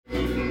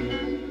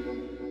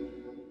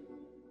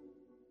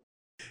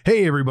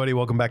Hey, everybody.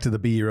 Welcome back to the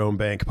Be Your Own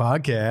Bank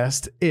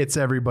podcast. It's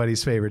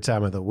everybody's favorite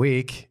time of the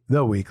week,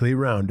 the weekly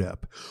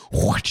Roundup.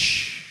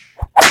 Whoosh.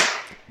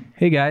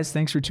 Hey, guys.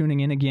 Thanks for tuning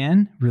in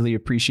again. Really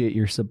appreciate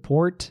your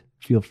support.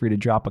 Feel free to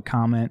drop a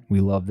comment. We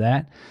love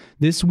that.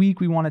 This week,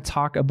 we want to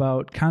talk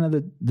about kind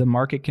of the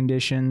market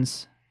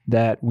conditions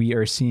that we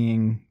are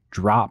seeing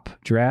drop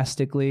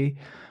drastically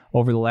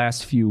over the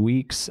last few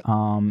weeks,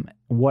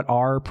 what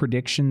our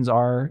predictions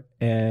are,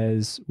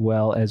 as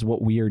well as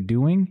what we are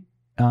doing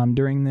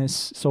during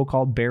this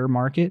so-called bear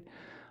market.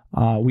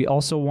 We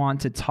also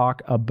want to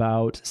talk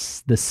about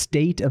the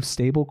state of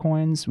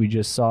stablecoins. We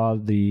just saw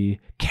the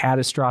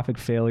catastrophic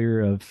failure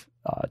of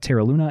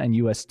Terra Luna and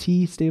UST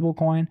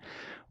stablecoin.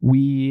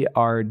 We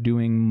are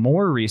doing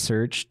more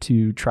research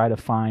to try to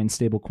find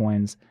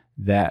stablecoins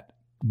that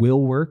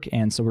will work.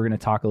 And so we're going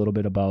to talk a little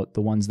bit about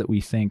the ones that we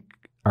think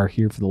are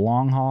here for the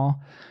long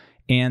haul.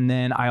 And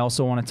then I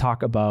also want to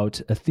talk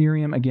about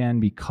Ethereum again,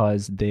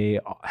 because they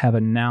have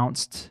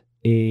announced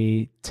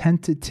a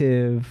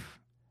tentative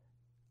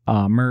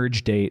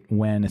merge date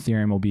when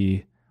Ethereum will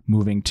be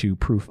moving to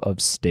proof of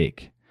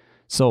stake.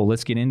 So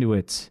let's get into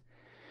it.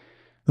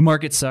 The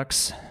market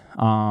sucks.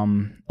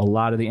 A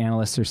lot of the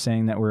analysts are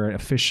saying that we're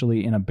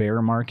officially in a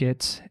bear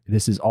market.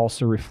 This is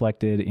also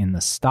reflected in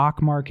the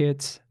stock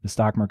market. The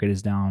stock market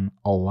is down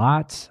a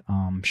lot.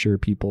 I'm sure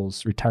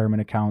people's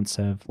retirement accounts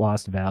have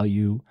lost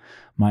value.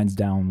 Mine's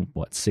down,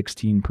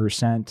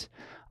 16%.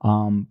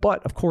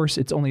 But of course,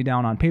 it's only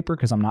down on paper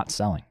because I'm not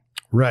selling.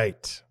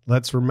 Right.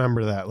 Let's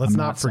remember that. Let's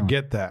not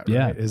forget that,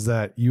 right? Is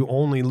that you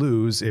only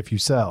lose if you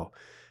sell.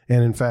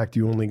 And in fact,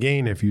 you only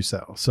gain if you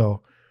sell.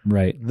 So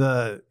right.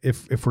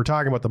 If we're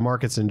talking about the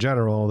markets in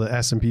general, the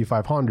S&P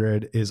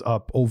 500 is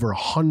up over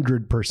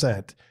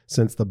 100%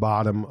 since the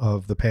bottom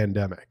of the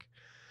pandemic.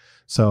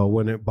 So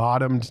when it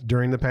bottomed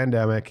during the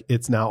pandemic,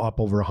 it's now up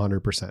over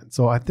 100%.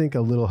 So I think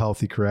a little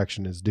healthy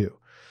correction is due.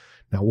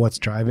 Now, what's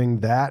driving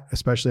that,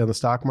 especially on the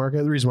stock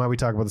market? The reason why we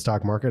talk about the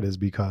stock market is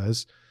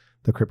because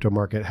the crypto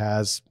market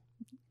has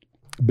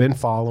been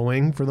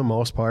following, for the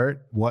most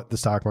part, what the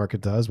stock market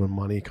does. When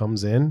money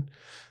comes in,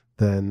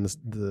 then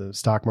the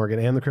stock market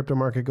and the crypto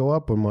market go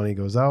up. When money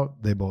goes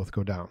out, they both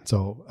go down.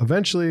 So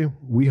eventually,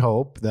 we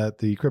hope that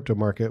the crypto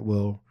market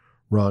will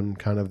run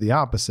kind of the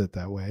opposite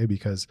that way,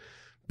 because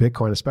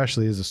Bitcoin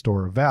especially is a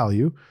store of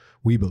value,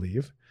 we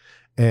believe.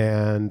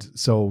 And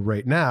so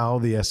right now,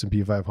 the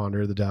S&P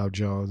 500, the Dow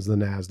Jones, the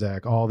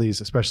NASDAQ, all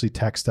these, especially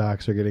tech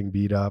stocks, are getting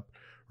beat up,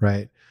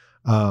 right?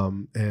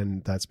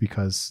 And that's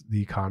because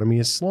the economy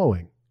is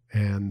slowing,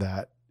 and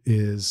that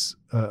is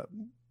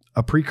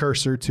a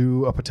precursor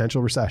to a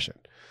potential recession.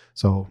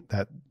 So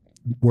that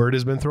word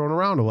has been thrown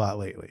around a lot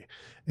lately.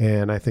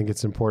 And I think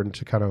it's important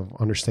to kind of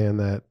understand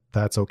that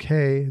that's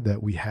okay,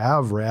 that we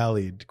have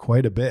rallied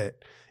quite a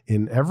bit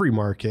in every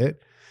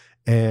market.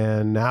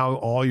 And now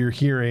all you're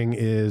hearing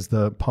is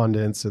the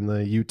pundits and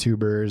the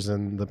YouTubers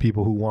and the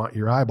people who want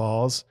your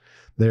eyeballs.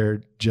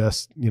 They're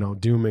just,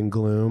 doom and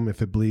gloom.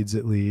 If it bleeds,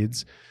 it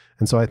leads.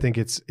 And so I think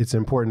it's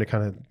important to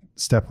kind of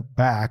step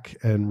back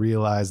and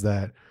realize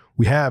that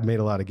we have made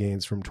a lot of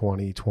gains from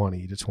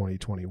 2020 to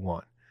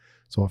 2021.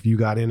 So if you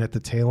got in at the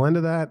tail end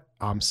of that,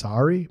 I'm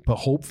sorry, but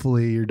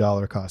hopefully you're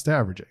dollar cost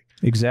averaging.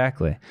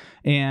 Exactly.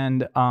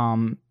 And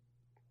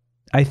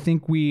I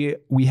think we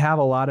have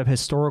a lot of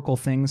historical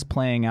things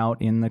playing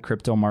out in the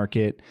crypto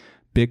market.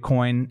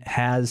 Bitcoin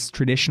has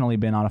traditionally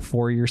been on a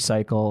 4-year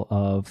cycle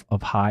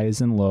of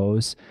highs and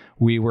lows.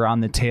 We were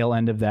on the tail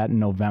end of that in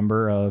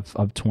November of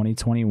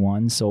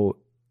 2021.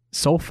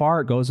 So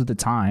far it goes with the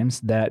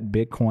times that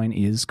Bitcoin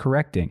is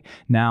correcting.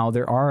 Now,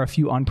 there are a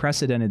few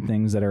unprecedented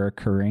things that are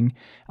occurring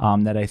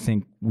that I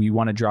think we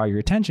want to draw your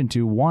attention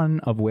to, one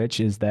of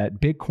which is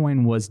that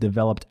Bitcoin was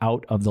developed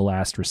out of the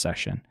last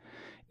recession.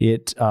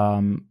 It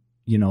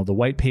the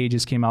white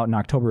pages came out in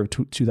October of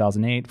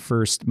 2008.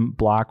 First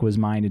block was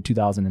mined in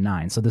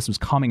 2009. So this was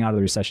coming out of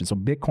the recession. So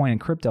Bitcoin and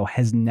crypto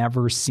has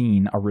never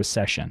seen a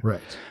recession.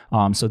 Right.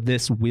 So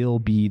this will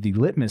be the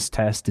litmus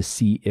test to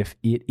see if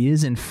it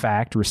is in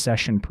fact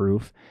recession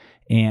proof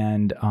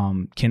and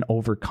can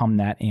overcome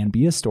that and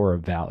be a store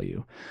of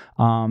value.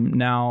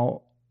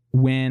 Now,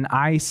 when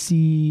I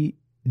see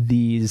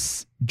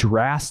these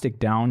drastic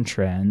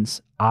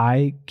downtrends,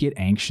 I get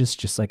anxious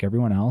just like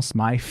everyone else.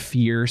 My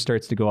fear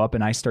starts to go up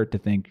and I start to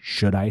think,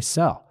 should I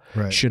sell?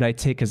 Right. Should I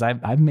take, because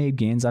I've made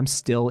gains. I'm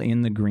still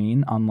in the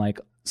green, unlike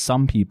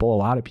some people, a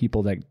lot of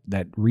people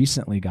that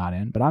recently got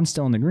in, but I'm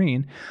still in the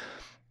green.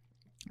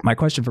 My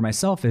question for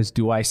myself is,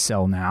 do I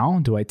sell now?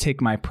 Do I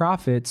take my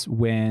profits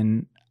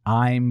when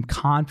I'm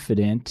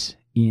confident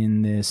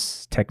in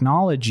this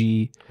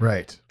technology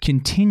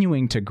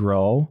continuing to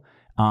grow,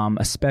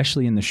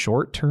 especially in the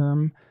short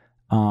term,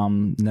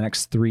 the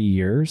next 3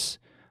 years?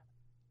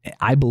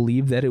 I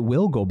believe that it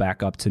will go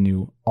back up to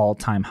new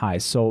all-time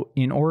highs. So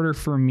in order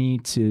for me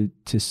to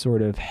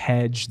sort of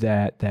hedge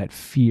that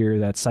fear,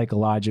 that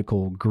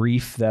psychological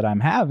grief that I'm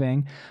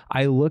having,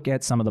 I look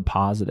at some of the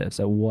positives,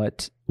 at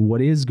what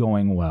is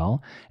going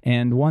well.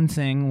 And one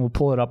thing, we'll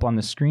pull it up on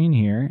the screen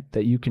here,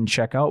 that you can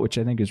check out, which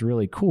I think is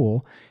really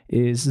cool,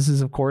 is this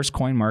is, of course,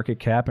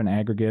 CoinMarketCap, an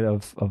aggregate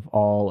of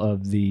all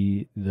of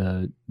the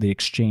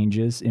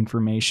exchanges,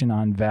 information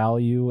on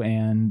value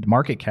and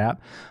market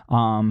cap.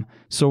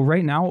 So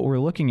right now what we're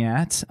looking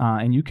at,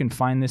 and you can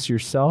find this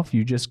yourself,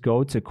 you just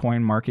go to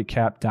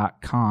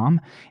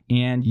coinmarketcap.com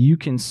and you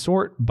can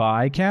sort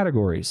by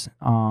categories.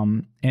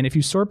 And if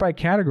you sort by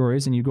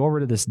categories and you go over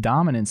to this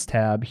dominance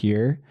tab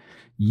here,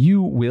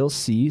 you will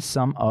see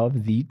some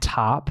of the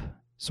top,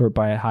 sort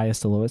by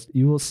highest to lowest,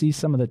 you will see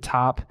some of the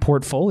top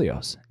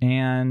portfolios.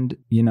 And,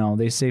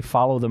 they say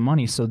follow the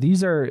money. So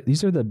these are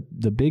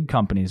the big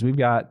companies. We've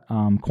got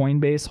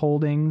Coinbase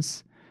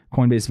Holdings,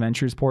 Coinbase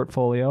Ventures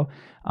portfolio.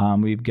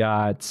 We've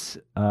got,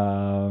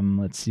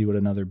 let's see what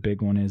another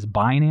big one is,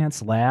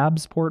 Binance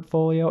Labs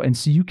portfolio. And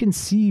so you can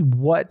see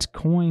what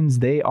coins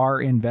they are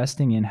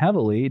investing in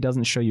heavily. It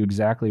doesn't show you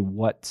exactly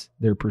what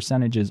their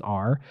percentages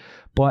are.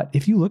 But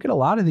if you look at a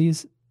lot of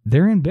these,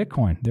 they're in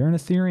Bitcoin, they're in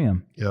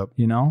Ethereum. Yep.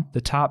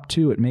 The top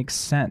two, it makes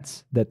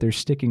sense that they're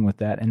sticking with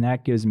that. And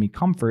that gives me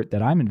comfort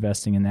that I'm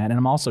investing in that. And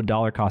I'm also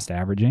dollar cost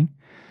averaging.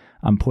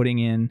 I'm putting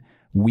in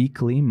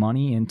weekly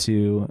money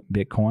into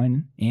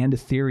Bitcoin and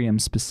Ethereum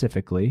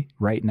specifically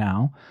right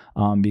now,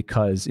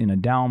 because in a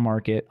down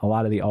market, a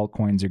lot of the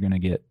altcoins are going to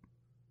get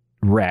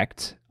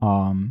wrecked.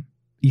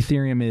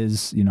 Ethereum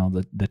is,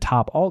 the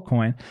top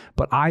altcoin,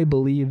 but I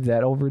believe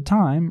that over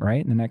time,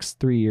 right, in the next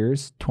 3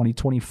 years,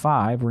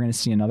 2025, we're going to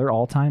see another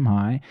all-time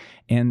high,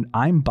 and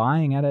I'm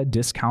buying at a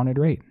discounted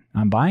rate.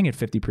 I'm buying at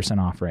 50%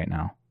 off right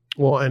now.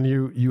 Well, and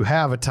you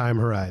have a time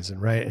horizon,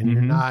 right? And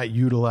you're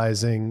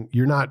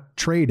not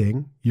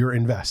trading, you're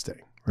investing.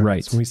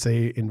 Right. So when we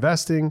say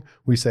investing,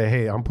 we say,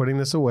 hey, I'm putting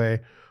this away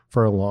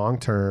for a long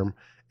term,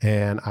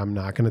 and I'm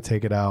not going to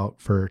take it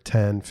out for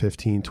 10,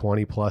 15,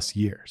 20 plus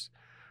years.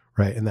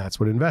 Right. And that's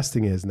what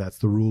investing is. And that's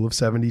the rule of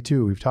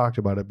 72. We've talked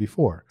about it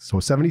before. So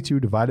 72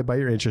 divided by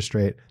your interest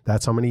rate,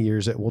 that's how many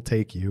years it will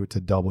take you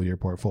to double your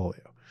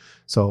portfolio.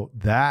 So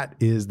that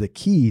is the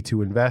key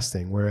to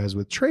investing. Whereas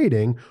with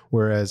trading,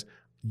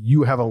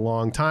 you have a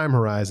long time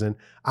horizon,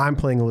 I'm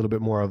playing a little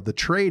bit more of the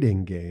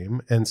trading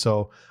game. And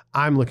so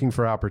I'm looking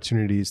for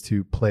opportunities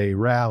to play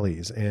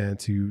rallies and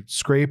to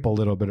scrape a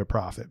little bit of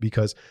profit,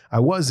 because I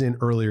was in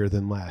earlier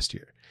than last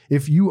year.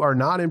 If you are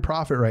not in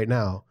profit right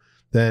now,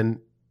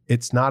 then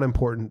it's not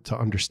important to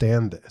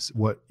understand this.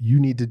 What you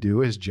need to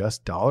do is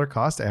just dollar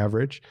cost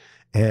average,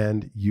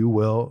 and you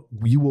will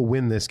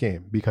win this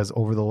game, because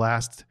over the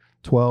last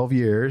 12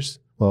 years,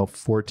 well,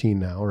 14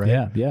 now,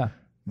 right? Yeah.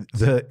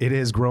 It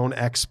has grown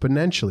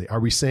exponentially.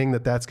 Are we saying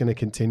that that's going to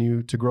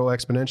continue to grow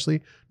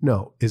exponentially?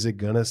 No. Is it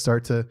going to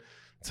start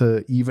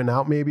to even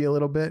out maybe a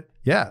little bit?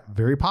 Yeah,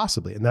 very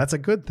possibly. And that's a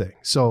good thing.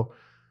 So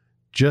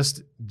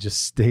just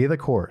stay the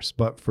course.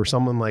 But for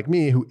someone like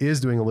me who is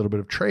doing a little bit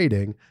of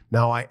trading,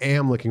 now I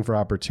am looking for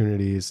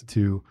opportunities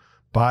to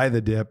buy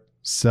the dip,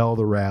 sell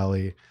the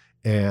rally,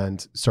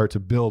 and start to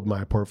build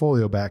my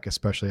portfolio back,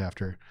 especially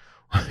after,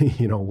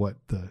 what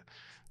the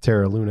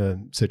Terra Luna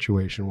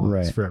situation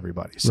was for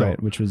everybody. So,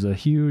 which was a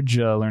huge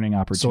learning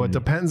opportunity. So it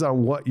depends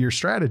on what your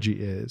strategy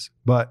is.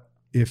 But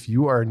if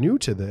you are new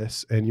to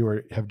this and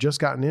have just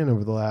gotten in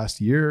over the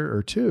last year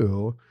or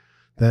two,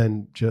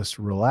 then just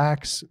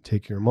relax,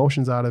 take your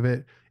emotions out of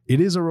it. It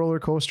is a roller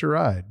coaster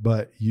ride,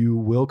 but you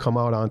will come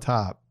out on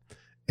top,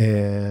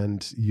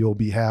 and you'll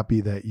be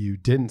happy that you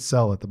didn't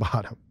sell at the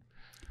bottom.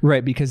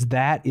 Right, because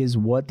that is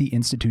what the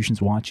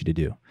institutions want you to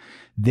do.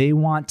 They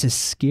want to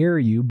scare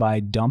you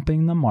by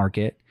dumping the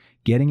market,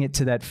 getting it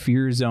to that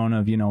fear zone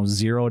of,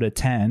 0 to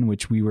 10,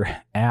 which we were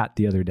at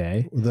the other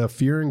day. The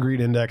fear and greed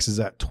index is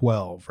at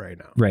 12 right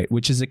now. Right,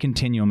 which is a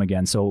continuum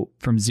again. So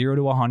from 0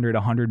 to 100,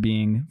 100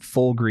 being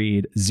full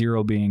greed,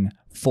 0 being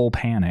full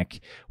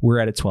panic, we're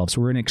at a 12.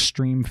 So we're in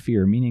extreme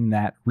fear, meaning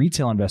that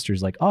retail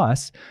investors like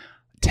us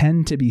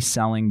tend to be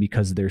selling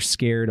because they're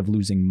scared of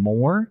losing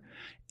more,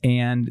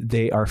 and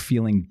they are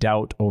feeling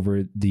doubt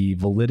over the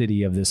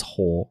validity of this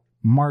whole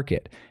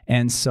market.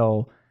 And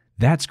so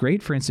that's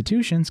great for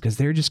institutions, because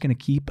they're just going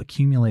to keep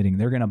accumulating.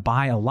 They're going to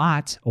buy a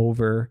lot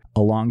over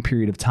a long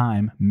period of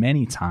time,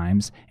 many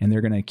times, and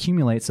they're going to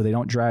accumulate so they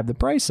don't drive the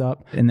price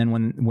up. And then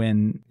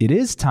when it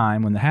is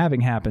time, when the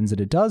halving happens, that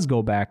it does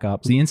go back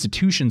up, the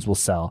institutions will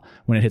sell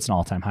when it hits an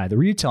all-time high. The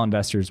retail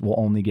investors will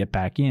only get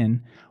back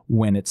in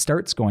when it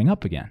starts going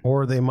up again.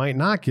 Or they might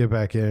not get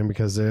back in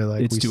because they're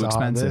like, it's too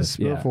expensive this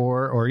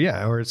before, or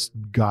it's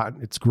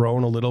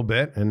grown a little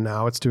bit and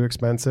now it's too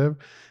expensive.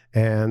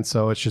 And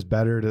so it's just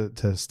better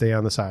to stay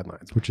on the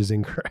sidelines, which is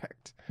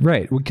incorrect.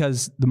 Right,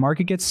 because the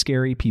market gets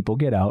scary, people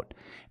get out,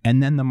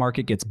 and then the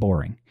market gets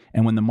boring.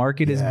 And when the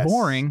market is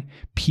boring,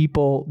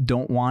 people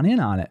don't want in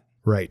on it.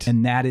 Right.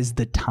 And that is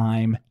the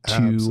time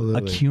to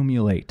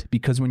accumulate,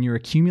 because when you're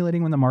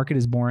accumulating when the market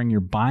is boring, you're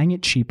buying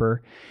it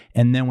cheaper.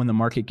 And then when the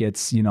market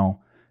gets,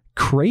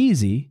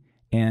 crazy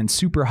and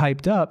super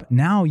hyped up,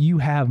 now you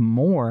have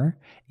more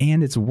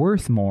and it's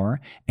worth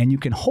more, and you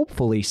can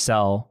hopefully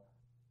sell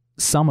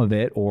some of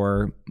it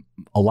or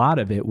a lot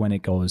of it when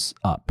it goes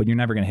up, but you're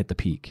never going to hit the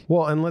peak.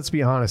 Well, and let's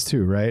be honest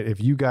too, right?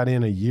 If you got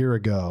in a year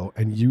ago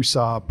and you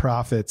saw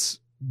profits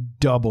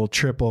double,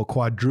 triple,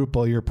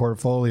 quadruple your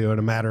portfolio in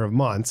a matter of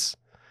months,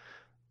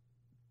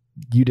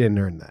 you didn't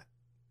earn that.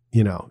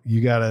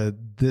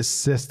 This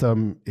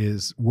system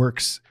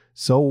works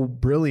so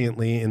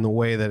brilliantly in the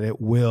way that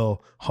it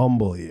will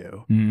humble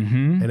you,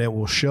 and it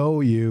will show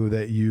you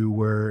that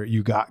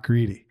you got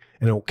greedy,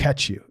 and it will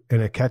catch you,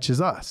 and it catches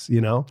us,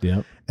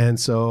 Yep. And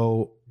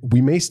so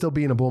we may still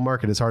be in a bull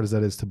market, as hard as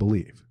that is to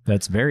believe.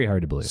 That's very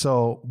hard to believe.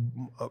 So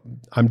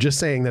I'm just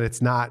saying that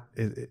it's not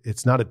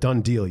a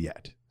done deal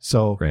yet.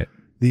 So right.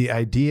 The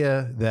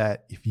idea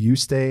that if you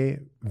stay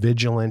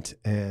vigilant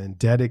and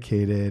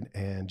dedicated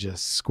and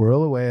just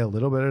squirrel away a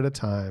little bit at a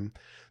time,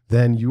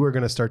 then you are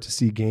going to start to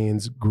see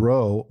gains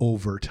grow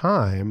over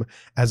time,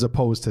 as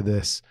opposed to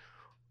this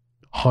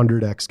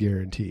 100x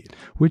guaranteed.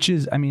 Which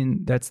is,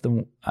 that's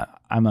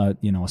I'm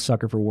a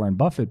sucker for Warren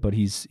Buffett, but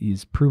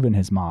he's proven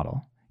his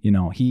model.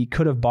 He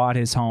could have bought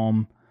his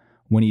home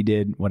when he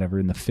did whatever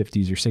in the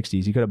 50s or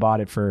 60s. He could have bought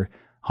it for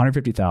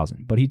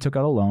 $150,000, but he took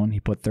out a loan, he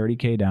put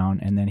 $30,000 down,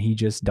 and then he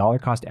just dollar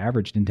cost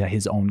averaged into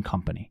his own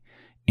company.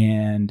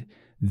 And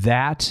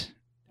that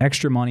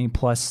extra money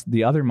plus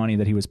the other money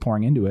that he was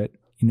pouring into it,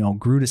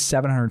 grew to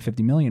 $750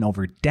 million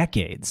over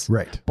decades.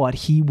 Right. But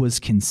he was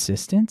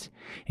consistent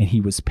and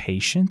he was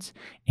patient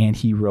and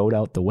he rode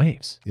out the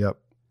waves. Yep.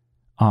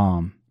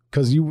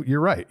 Because you're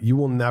right. You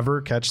will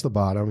never catch the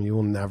bottom. You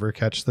will never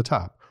catch the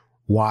top.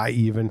 Why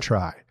even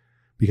try?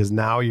 Because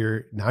now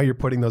you're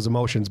putting those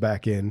emotions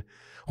back in.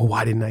 Oh,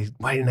 why didn't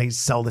I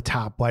sell the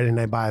top? Why didn't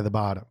I buy the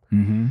bottom?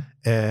 Mm-hmm.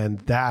 And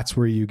that's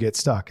where you get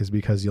stuck, is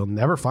because you'll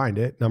never find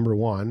it, number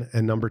one.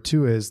 And number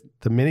two is,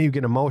 the minute you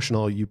get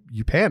emotional, you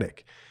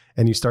panic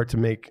and you start to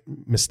make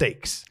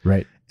mistakes.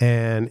 Right.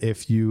 And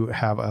if you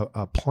have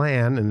a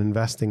plan, an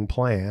investing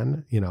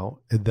plan,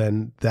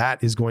 then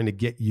that is going to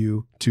get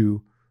you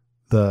to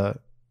the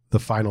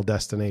final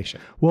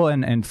destination. Well,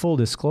 and full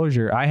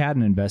disclosure, I had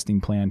an investing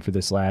plan for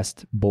this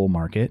last bull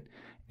market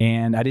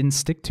and I didn't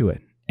stick to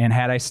it. And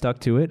had I stuck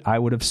to it, I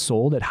would have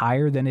sold it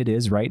higher than it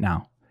is right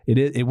now.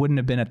 It wouldn't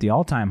have been at the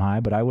all-time high,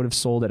 but I would have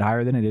sold it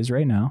higher than it is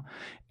right now.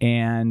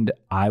 And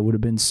I would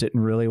have been sitting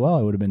really well.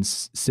 I would have been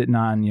sitting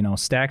on,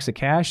 stacks of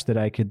cash that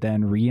I could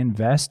then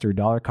reinvest or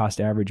dollar cost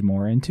average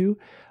more into.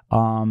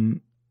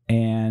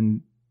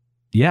 And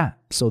yeah,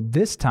 so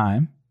this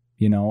time,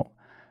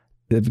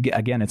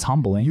 again, it's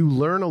humbling. You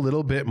learn a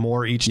little bit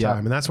more each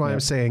time. And that's why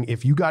I'm saying,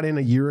 if you got in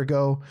a year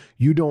ago,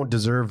 you don't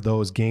deserve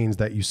those gains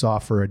that you saw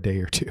for a day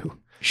or two.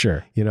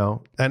 Sure.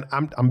 And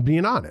I'm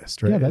being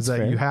honest, right? Yeah, that's is that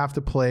fair. you have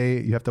to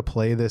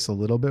play this a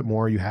little bit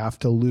more. You have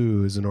to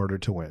lose in order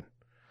to win.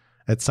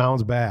 It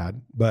sounds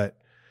bad, but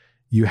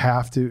you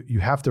have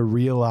to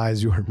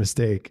realize your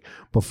mistake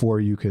before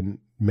you can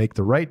make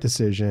the right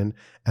decision,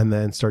 and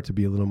then start to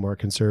be a little more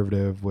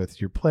conservative with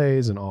your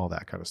plays and all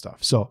that kind of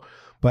stuff. So,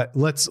 but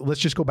let's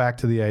just go back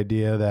to the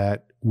idea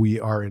that we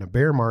are in a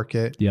bear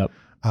market. Yep.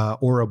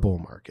 Or a bull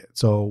market.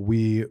 So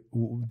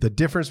the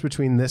difference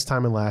between this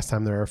time and last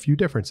time, there are a few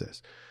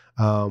differences.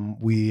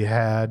 We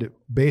had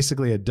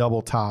basically a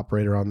double top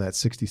right around that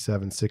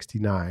 67,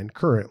 69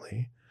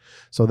 currently.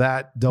 So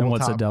that double and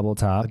what's top. a double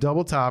top? A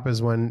double top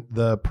is when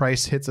the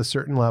price hits a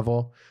certain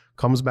level,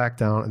 comes back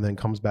down, and then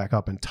comes back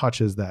up and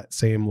touches that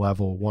same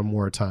level one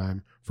more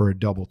time for a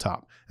double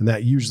top. And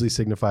that usually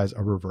signifies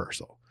a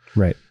reversal.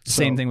 Right.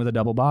 Same thing with a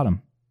double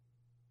bottom.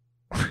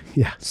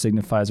 Yeah.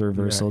 Signifies a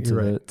reversal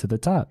to the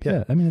top.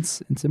 Yeah.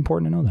 It's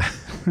important to know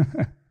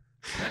that.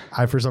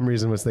 I, for some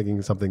reason, was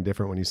thinking something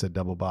different when you said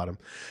double bottom.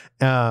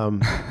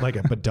 Like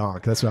a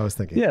badonk. That's what I was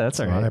thinking. Yeah, that's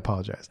all right. I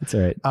apologize. That's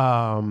all right.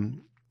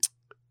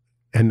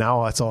 And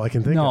now that's all I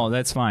can think of. No,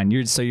 that's fine.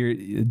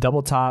 Your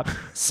double top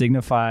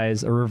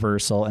signifies a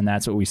reversal, and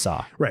that's what we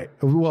saw. Right.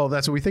 Well,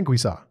 that's what we think we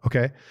saw.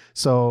 Okay.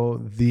 So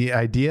the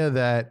idea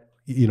that,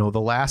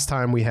 the last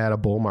time we had a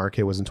bull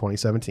market was in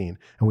 2017,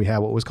 and we had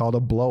what was called a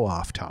blow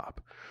off top,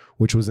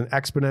 which was an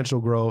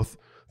exponential growth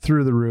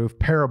through the roof,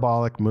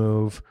 parabolic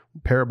move,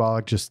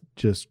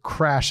 just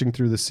crashing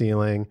through the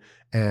ceiling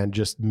and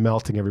just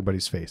melting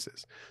everybody's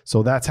faces.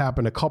 So that's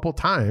happened a couple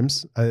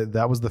times.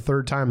 That was the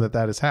third time that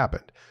has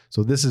happened.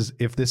 So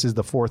if this is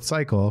the fourth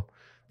cycle,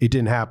 it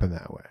didn't happen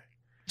that way.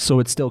 So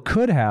it still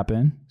could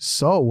happen.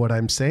 So what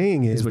I'm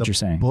saying is what you're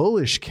saying.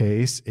 Bullish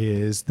case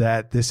is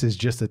that this is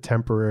just a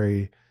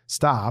temporary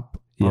stop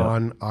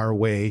on our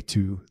way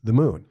to the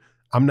moon.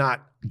 I'm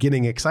not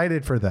getting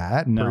excited for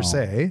that per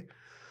se,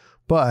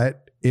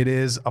 but it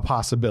is a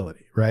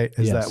possibility, right?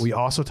 That we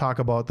also talk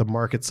about the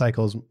market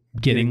cycles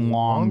getting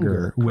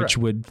longer, which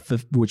would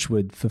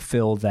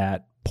fulfill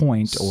that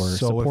point or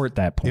support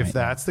that point. If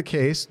that's the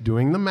case,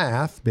 doing the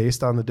math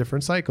based on the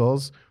different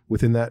cycles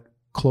within that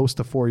close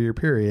to 4-year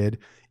period,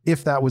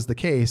 if that was the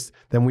case,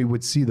 then we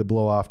would see the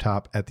blow off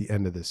top at the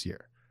end of this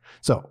year.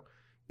 So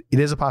it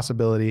is a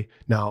possibility.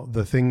 Now,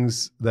 the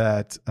things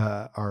that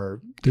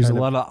are there's a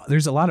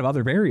lot of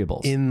other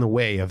variables in the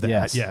way of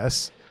that.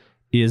 Yes.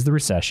 Is the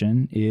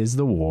recession, is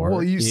the war,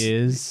 Well,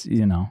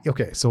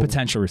 so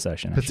potential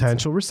recession.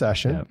 Potential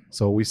recession. Yep.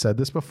 So we said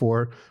this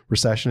before.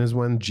 Recession is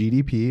when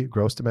GDP,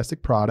 gross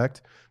domestic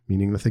product,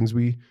 meaning the things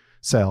we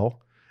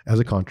sell as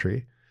a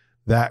country,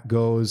 that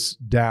goes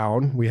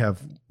down. We have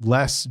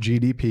less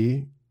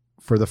GDP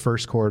for the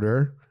first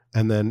quarter.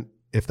 And then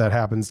if that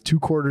happens 2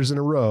 quarters in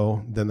a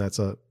row, then that's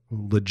a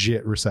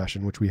legit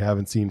recession, which we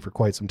haven't seen for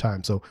quite some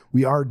time. So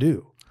we are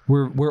due.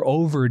 We're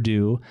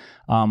overdue.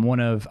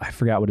 I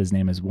forgot what his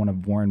name is, one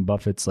of Warren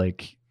Buffett's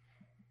like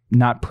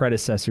not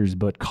predecessors,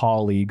 but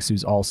colleagues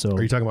who's also.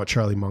 Are you talking about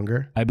Charlie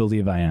Munger? I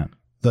believe I am.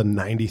 The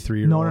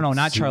 93-year-old? No,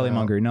 not Charlie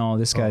Munger. No,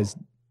 this guy's,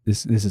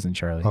 this isn't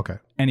Charlie. Okay.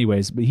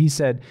 Anyways, but he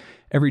said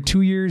every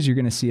 2 years, you're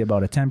going to see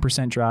about a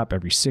 10% drop.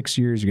 Every 6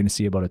 years, you're going to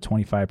see about a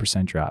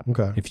 25% drop.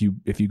 Okay.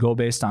 If you go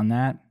based on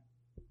that,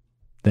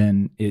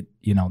 then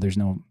there's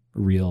no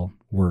real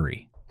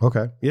worry.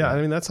 Okay. Yeah.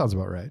 I mean, that sounds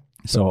about right.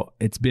 So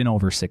it's been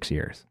over 6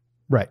 years.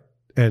 Right.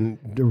 And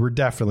we're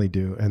definitely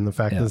due. And the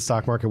fact that the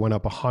stock market went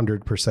up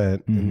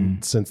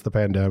 100% since the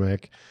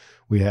pandemic,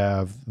 we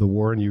have the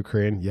war in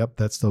Ukraine. Yep.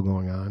 That's still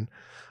going on.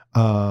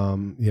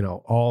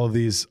 All of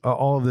this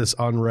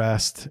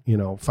unrest,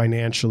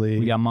 financially.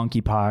 We got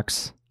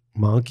monkeypox.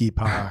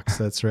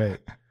 That's right.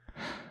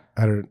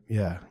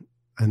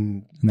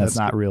 And that's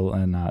not real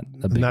and not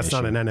a big that's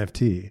issue. not an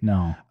NFT.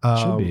 No,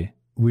 should be.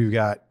 We've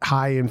got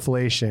high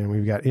inflation.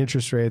 We've got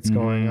interest rates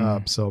going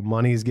up. So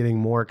money's getting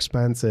more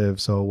expensive.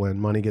 So when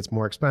money gets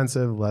more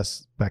expensive, less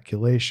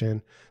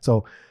speculation.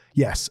 So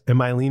yes, am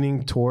I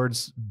leaning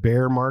towards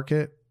bear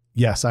market?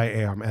 Yes, I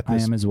am. I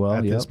am as well.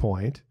 At this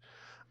point.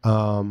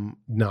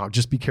 Now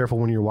just be careful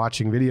when you're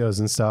watching videos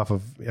and stuff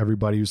of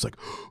everybody who's like,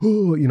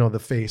 oh, the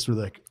face with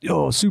like,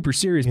 oh, super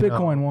serious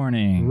Bitcoin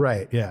warning.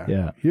 Right. Yeah.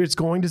 Yeah. It's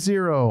going to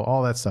zero,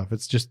 all that stuff.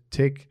 It's just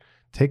take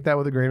that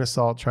with a grain of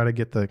salt, try to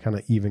get the kind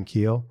of even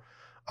keel.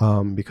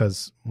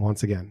 Because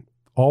once again,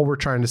 all we're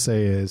trying to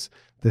say is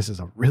this is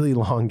a really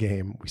long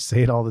game. We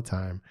say it all the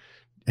time,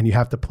 and you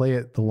have to play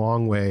it the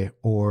long way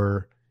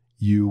or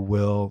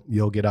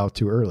you'll get out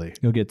too early.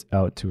 You'll get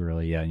out too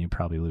early. Yeah. And you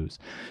probably lose.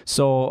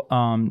 So,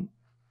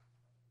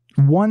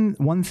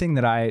 one thing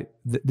that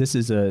this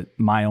is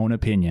my own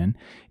opinion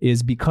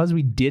is because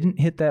we didn't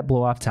hit that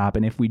blow off top.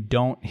 And if we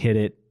don't hit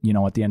it,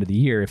 at the end of the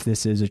year, if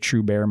this is a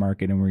true bear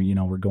market and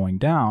we're going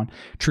down,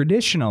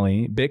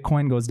 traditionally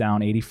Bitcoin goes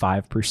down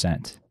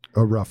 85%.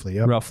 Oh, roughly.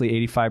 Yep.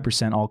 Roughly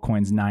 85%,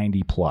 altcoins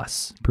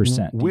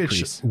 90+%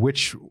 decrease.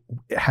 Which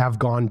have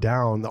gone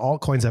down. The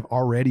altcoins have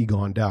already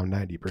gone down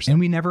 90%. And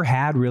we never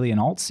had really an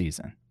alt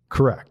season.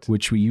 Correct.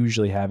 Which we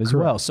usually have as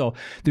well. So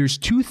there's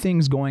 2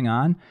 things going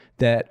on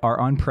that are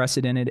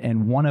unprecedented,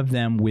 and one of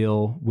them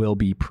will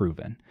be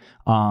proven.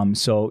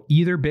 So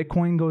either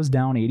Bitcoin goes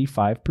down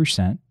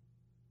 85%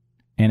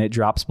 and it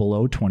drops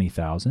below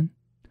 20,000,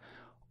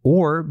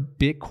 or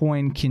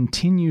Bitcoin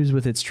continues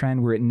with its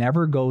trend where it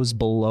never goes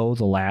below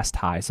the last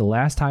high. So the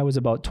last high was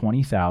about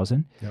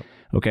 20,000. Yep.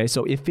 Okay.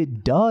 So if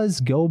it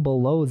does go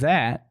below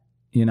that,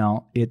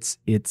 it's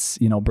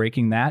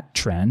breaking that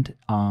trend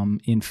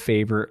in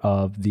favor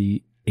of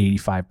the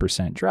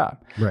 85%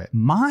 drop. Right.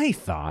 My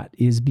thought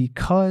is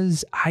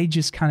because I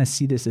just kind of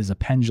see this as a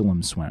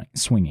pendulum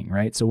swinging,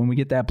 right? So when we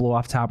get that blow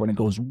off top, when it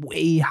goes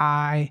way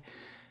high,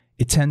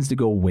 it tends to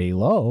go way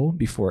low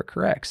before it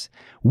corrects.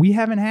 We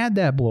haven't had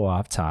that blow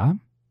off top.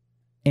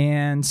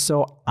 And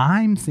so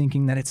I'm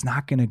thinking that it's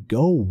not going to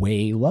go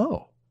way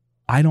low.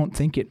 I don't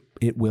think it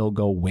will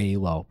go way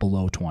low,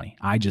 below 20.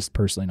 I just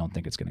personally don't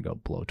think it's going to go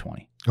below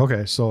 20.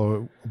 Okay,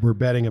 so we're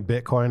betting a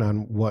Bitcoin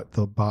on what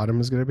the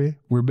bottom is going to be?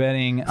 We're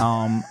betting,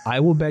 I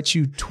will bet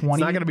you 20. It's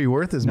not going to be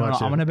worth as much.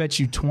 No, I'm going to bet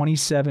you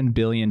 27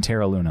 billion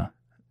Terra Luna.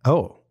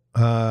 Oh,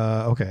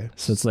 okay.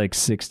 So it's like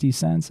 60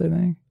 cents, I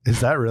think. Is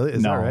that really?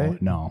 Is that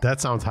right? No. That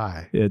sounds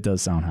high. It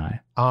does sound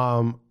high.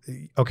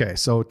 Okay,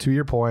 so to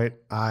your point,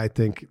 I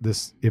think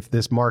if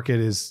this market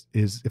is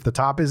if the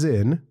top is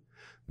in,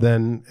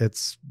 then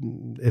it's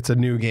a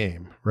new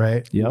game,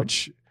 right? Yep.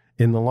 Which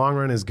in the long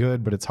run is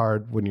good, but it's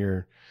hard when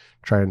you're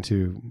trying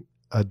to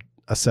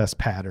assess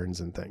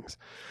patterns and things.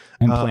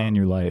 And plan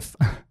your life.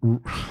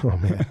 Oh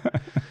man.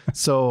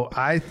 So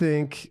I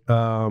think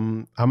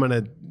I'm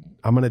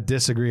gonna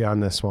disagree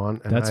on this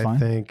one. And That's fine. I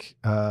think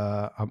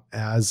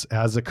as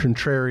a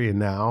contrarian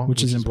now,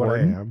 which is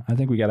important. What I am. I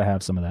think we got to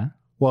have some of that.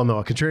 Well, no,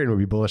 a contrarian would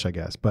be bullish, I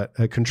guess. But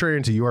a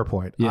contrarian to your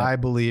point, I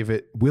believe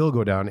it will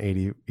go down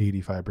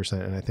 85%.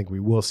 And I think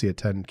we will see a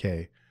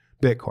 10K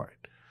Bitcoin.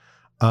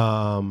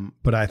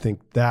 But I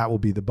think that will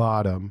be the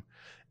bottom.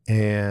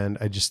 And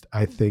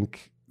I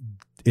think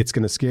it's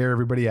going to scare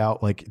everybody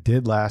out like it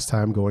did last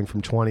time, going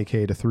from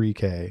 20K to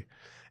 3K.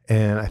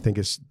 And I think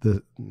it's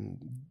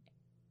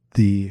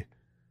the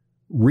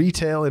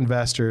retail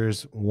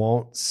investors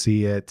won't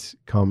see it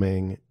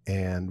coming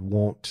and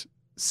won't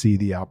see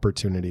the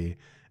opportunity,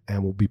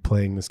 and we'll be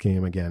playing this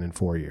game again in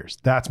 4 years.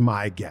 That's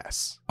my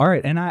guess. All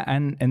right.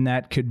 And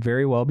that could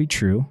very well be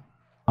true.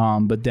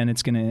 But then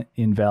it's going to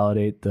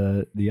invalidate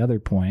the other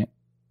point,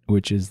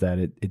 which is that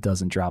it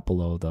doesn't drop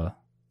below the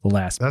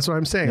last. That's what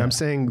I'm saying. Yeah. I'm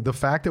saying the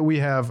fact that we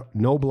have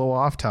no blow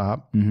off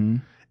top Mm-hmm.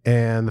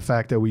 and the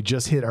fact that we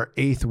just hit our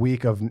 8th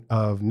week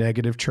of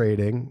negative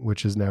trading,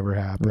 which has never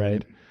happened.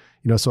 Right.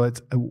 So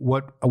it's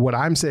what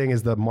I'm saying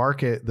is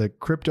the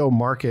crypto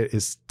market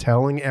is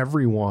telling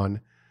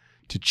everyone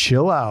to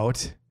chill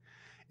out.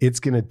 It's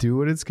going to do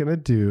what it's going to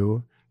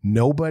do.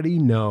 Nobody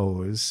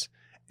knows.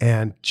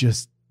 And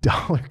just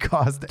dollar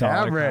cost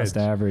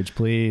average,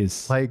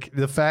 please. Like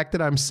the fact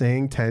that I'm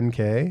saying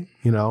 10K,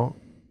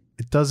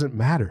 it doesn't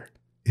matter.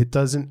 It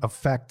doesn't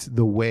affect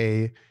the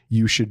way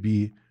you should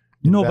be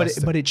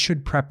investing. But it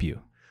should prep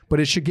you. But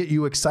it should get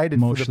you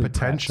excited for the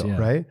potential, prepped, yeah.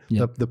 right?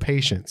 Yep. The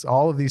patience.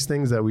 All of these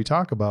things that we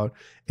talk about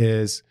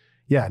is,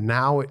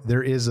 now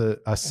there is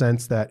a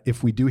sense that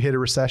if we do hit a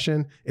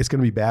recession, it's going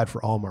to be bad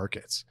for all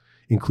markets,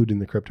 including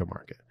the crypto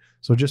market.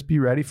 So just be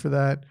ready for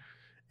that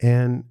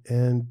and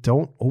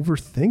don't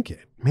overthink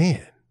it,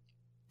 man.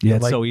 Yeah,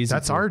 it's so easy.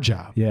 That's our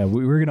job. Yeah,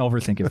 we're going to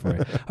overthink it for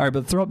you. All right,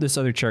 but throw up this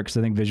other chart because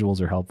I think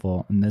visuals are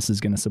helpful, and this is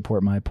going to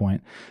support my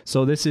point.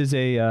 So this is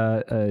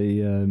a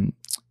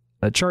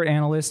chart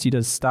analyst. He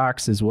does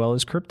stocks as well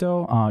as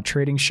crypto.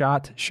 Trading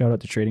Shot. Shout out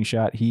to Trading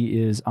Shot.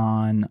 He is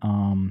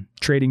on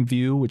Trading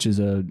View, which is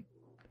a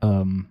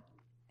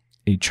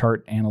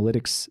chart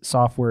analytics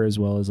software as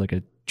well as like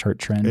a chart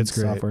trend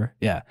software.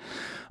 Yeah.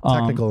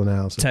 Technical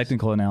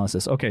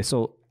analysis. Okay,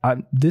 so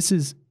this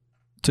is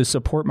to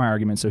support my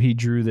argument. So he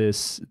drew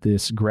this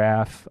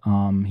graph.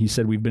 He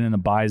said we've been in the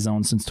buy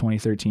zone since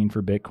 2013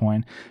 for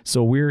Bitcoin.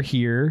 So we're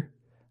here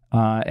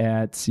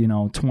at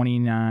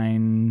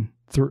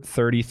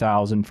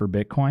 30,000 for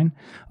Bitcoin.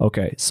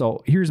 Okay,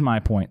 so here's my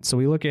point. So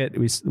we look at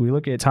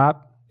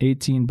top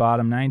 18,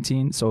 bottom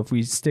 19. So if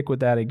we stick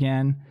with that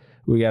again,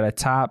 we got a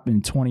top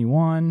in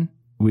 21.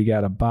 We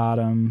got a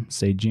bottom,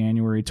 say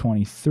January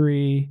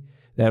 23.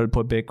 That would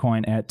put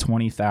Bitcoin at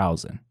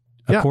 20,000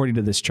 according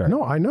to this chart.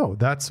 No, I know.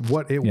 That's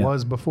what it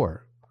was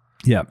before.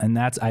 Yeah, and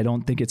I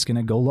don't think it's going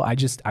to go low. I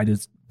just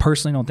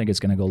personally don't think it's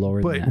going to go lower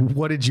than that. But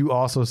what did you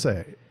also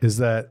say is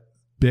that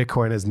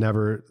Bitcoin has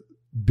never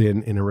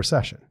been in a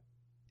recession.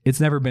 It's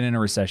never been in a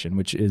recession,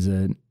 which is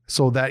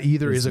so that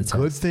either is a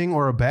good thing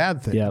or a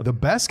bad thing. Yep. The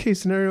best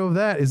case scenario of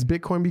that is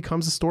Bitcoin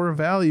becomes a store of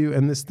value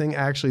and this thing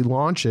actually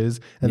launches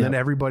and then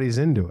everybody's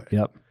into it.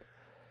 Yep.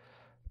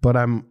 But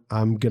I'm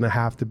going to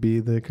have to be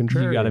the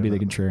contrarian. You got to be the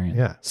contrarian.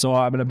 Yeah. So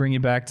I'm going to bring you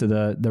back to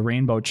the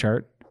rainbow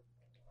chart.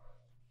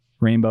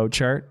 Rainbow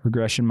chart,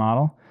 regression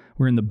model.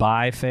 We're in the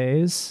buy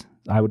phase.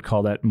 I would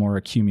call that more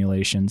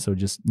accumulation. So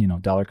just,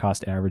 dollar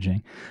cost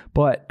averaging.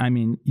 But I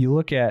mean, you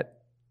look at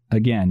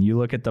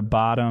the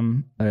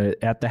bottom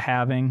at the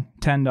halving,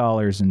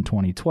 $10 in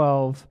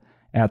 2012.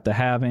 At the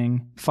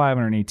halving,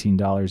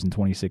 $518 in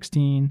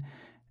 2016.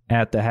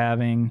 At the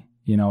halving,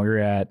 you're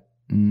at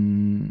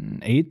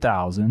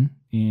 8,000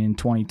 in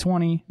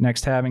 2020.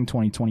 Next halving,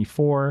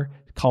 2024.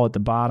 Call it the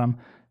bottom.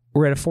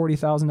 We're at a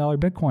 $40,000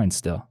 Bitcoin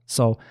still.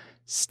 So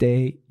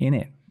stay in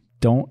it.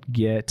 Don't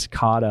get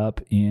caught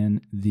up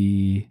in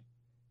the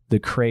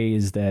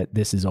craze that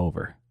this is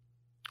over.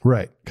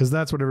 Right. Because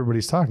that's what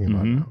everybody's talking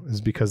about now,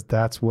 is because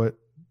that's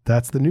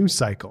the news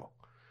cycle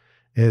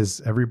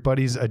is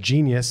everybody's a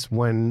genius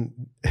when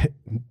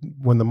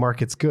the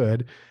market's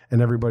good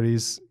and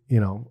everybody's,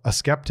 a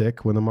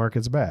skeptic when the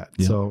market's bad.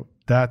 Yep. So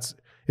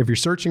if you're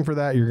searching for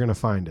that, you're going to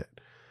find it.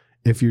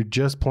 If you're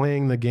just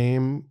playing the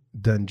game,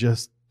 then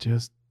just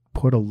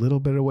put a little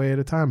bit away at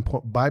a time.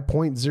 Buy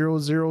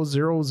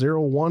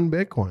 0.00001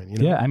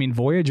 Bitcoin. Yeah. I mean,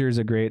 Voyager is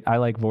I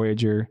like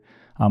Voyager.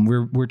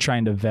 We're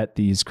trying to vet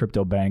these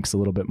crypto banks a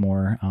little bit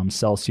more.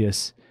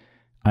 Celsius,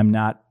 I'm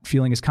not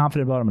feeling as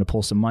confident about. I'm going to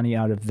pull some money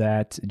out of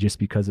that just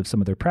because of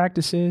some of their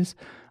practices,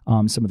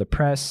 some of the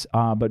press.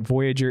 But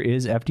Voyager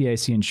is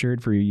FDIC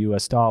insured for your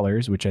US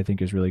dollars, which I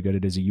think is really good.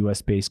 It is a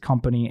US based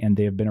company and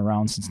they have been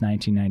around since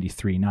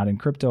 1993, not in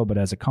crypto, but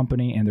as a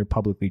company, and they're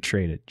publicly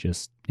traded.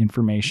 Just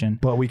information.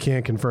 But we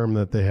can't confirm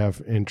that they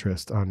have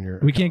interest on your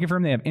account. We can't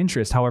confirm they have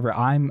interest. However,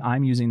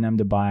 I'm using them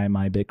to buy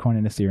my Bitcoin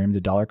and Ethereum,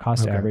 the dollar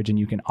cost average, and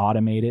you can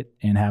automate it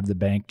and have the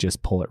bank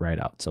just pull it right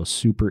out. So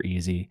super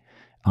easy.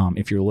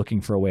 If you're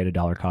looking for a way to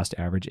dollar cost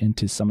average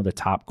into some of the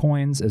top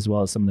coins, as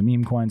well as some of the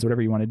meme coins,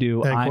 whatever you want to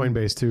do. And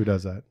Coinbase too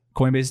does that.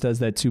 Coinbase does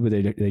that too, but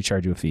they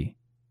charge you a fee.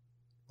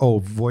 Oh,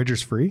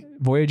 Voyager's free?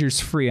 Voyager's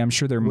free. I'm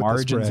sure their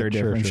margins are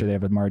different. Sure, they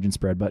have a margin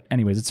spread. But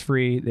anyways, it's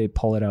free. They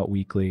pull it out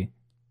weekly.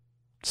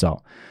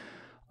 So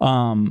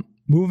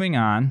moving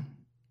on.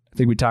 I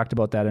think we talked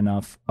about that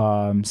enough.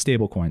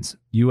 Stable coins.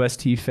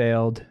 UST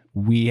failed.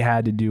 We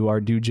had to do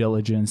our due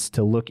diligence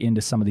to look into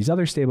some of these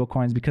other stable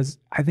coins because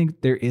I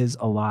think there is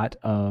a lot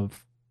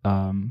of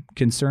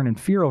concern and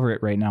fear over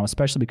it right now,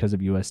 especially because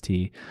of UST.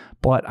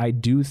 But I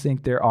do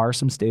think there are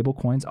some stable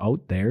coins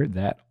out there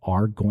that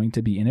are going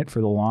to be in it for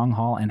the long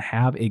haul and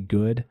have a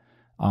good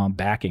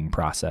backing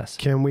process.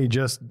 Can we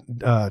just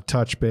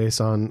touch base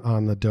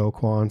on the Do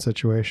Kwon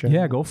situation?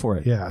 Yeah, go for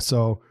it. Yeah.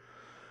 So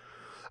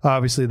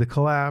Obviously, the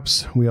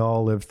collapse, we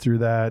all lived through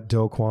that.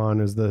 Do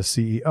Kwon is the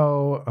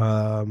CEO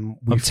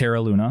of Terra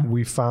Luna.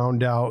 We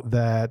found out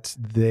that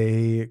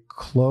they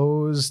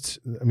closed.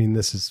 I mean,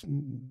 these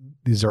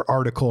are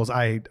articles.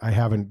 I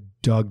haven't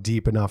dug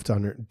deep enough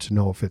to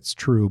know if it's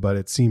true, but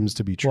it seems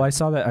to be true. Well,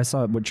 I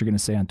saw what you're going to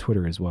say on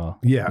Twitter as well.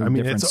 Yeah, I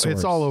mean,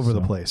 it's all over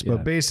the place.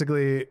 But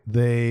basically,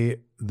 they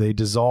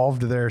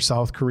dissolved their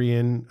South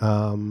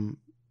Korean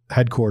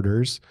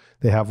headquarters.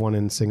 They have one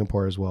in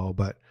Singapore as well,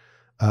 but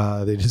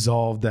they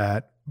dissolved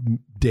that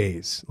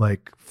days,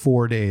 like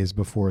 4 days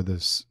before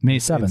this. May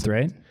 7th,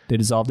 right? They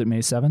dissolved it May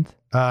 7th?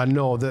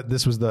 No,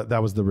 that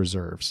was the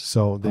reserves.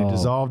 So they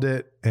dissolved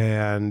it,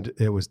 and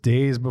it was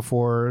days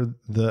before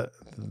the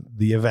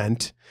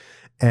event.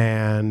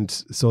 And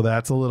so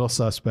that's a little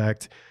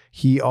suspect.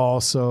 He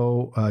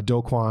also,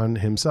 Do Kwon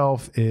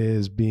himself,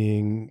 is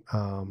being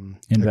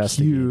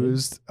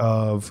accused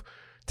of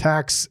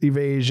tax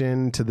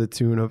evasion to the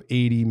tune of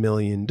 $80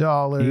 million. 80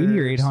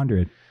 or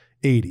 800?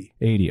 80.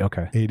 80,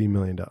 okay. $80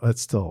 million.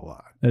 That's still a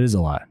lot. That is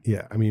a lot.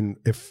 Yeah. I mean,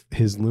 if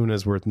his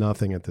Luna's worth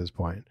nothing at this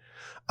point.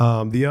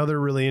 The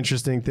other really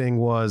interesting thing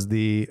was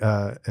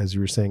as you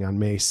were saying, on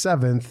May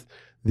 7th,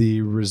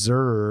 the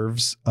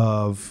reserves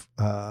of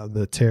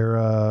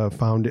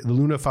the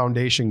Luna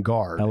Foundation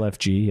Guard.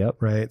 LFG,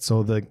 yep. Right.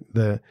 So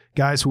the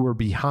guys who were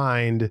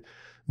behind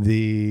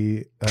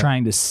the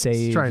trying to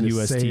save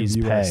UST's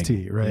UST,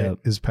 peg. right? Yep.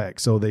 Is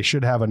peg. So they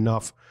should have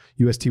enough.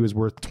 UST was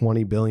worth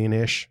 20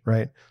 billion-ish,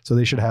 right? So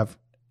they should have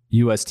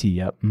UST,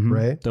 yep. Mm-hmm.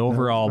 Right? The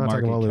overall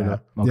market cap.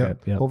 Luna. Okay,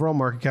 yep. Overall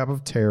market cap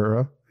of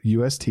Terra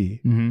UST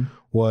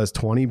was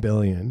 20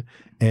 billion,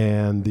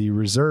 and the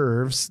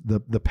reserves,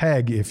 the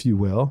peg, if you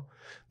will,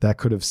 that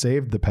could have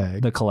saved the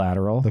peg. The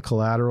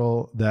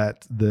collateral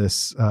that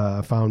this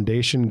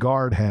foundation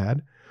guard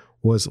had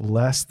was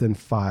less than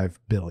 5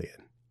 billion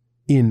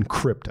in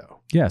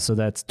crypto. Yeah, so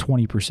that's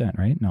 20%,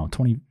 right? No,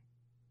 20.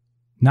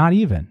 Not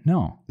even.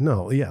 No,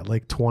 yeah,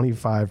 like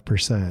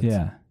 25%.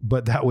 Yeah.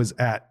 But that was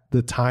at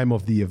the time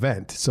of the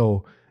event.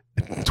 So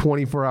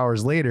 24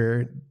 hours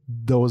later,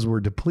 those were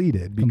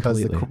depleted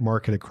because the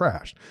market had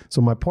crashed.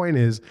 So my point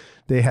is,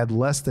 they had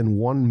less than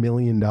 $1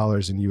 million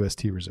in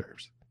UST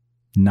reserves.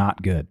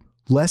 Not good.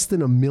 Less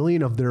than $1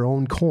 million of their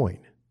own coin.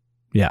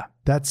 Yeah.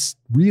 That's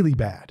really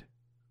bad.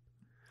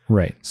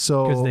 Right.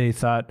 So because they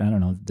thought, I don't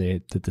know,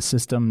 that the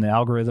system, the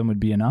algorithm would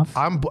be enough.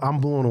 I'm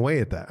blown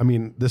away at that. I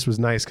mean, this was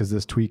nice because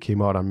this tweet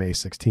came out on May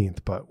 16th,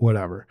 but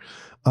whatever.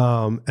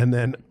 And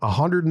then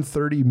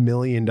 $130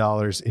 million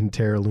in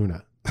Terra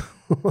Luna.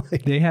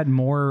 They had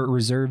more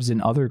reserves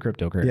in other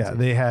cryptocurrencies. Yeah,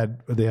 they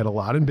had a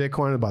lot in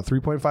Bitcoin, about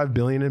 3.5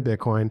 billion in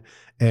Bitcoin,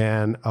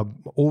 and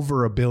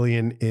over $1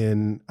 billion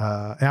in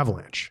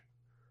Avalanche,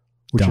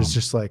 which is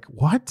just like,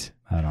 what?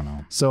 I don't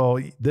know. So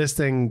this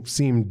thing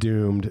seemed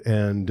doomed,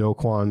 and Do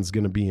Kwon's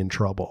going to be in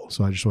trouble.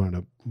 So I just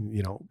wanted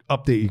to,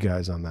 update you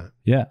guys on that.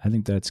 Yeah, I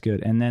think that's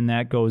good. And then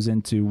that goes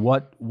into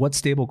what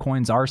stable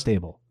coins are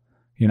stable,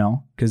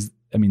 because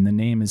I mean, the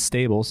name is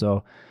stable.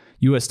 So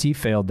UST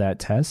failed that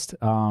test.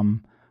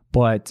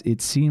 But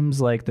it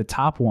seems like the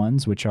top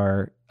ones, which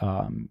are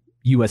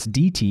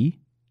USDT,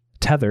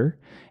 Tether,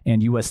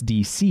 and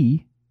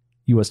USDC,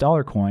 US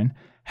dollar coin,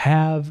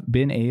 have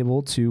been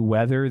able to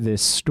weather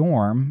this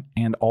storm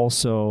and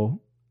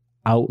also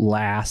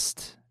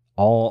outlast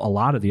a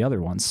lot of the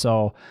other ones.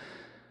 So,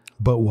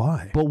 but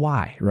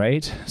why,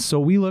 right? So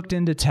we looked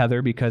into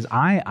Tether because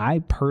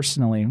I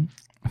personally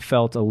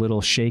felt a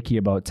little shaky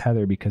about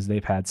Tether because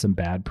they've had some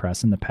bad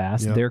press in the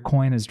past. Yep. Their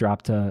coin has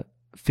dropped to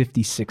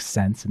 56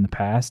 cents in the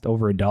past,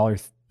 over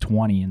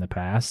 $1.20 in the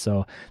past.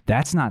 So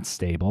that's not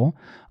stable.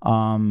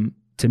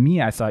 To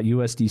me, I thought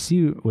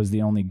USDC was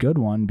the only good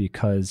one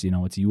because,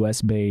 it's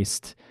US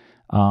based.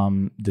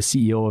 The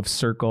CEO of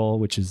Circle,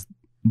 which is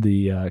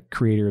the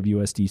creator of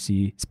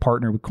USDC, is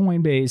partnered with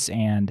Coinbase,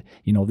 and,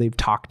 they've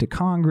talked to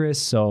Congress,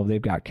 so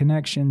they've got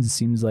connections. It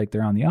seems like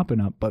they're on the up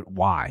and up, but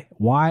why?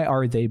 Why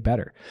are they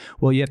better?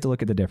 Well, you have to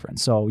look at the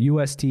difference. So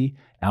UST,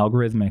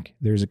 algorithmic,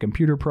 there's a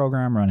computer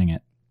program running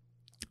it.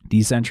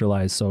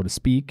 Decentralized, so to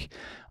speak.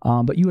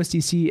 But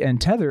USDC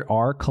and Tether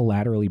are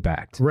collaterally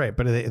backed. Right,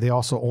 but they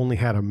also only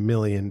had $1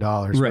 million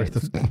worth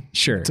of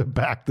to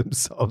back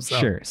themselves up.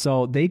 Sure.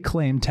 So they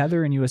claim,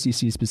 Tether and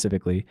USDC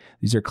specifically,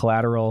 these are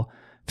collateral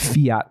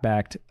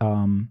fiat-backed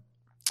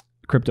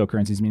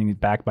cryptocurrencies, meaning it's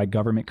backed by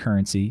government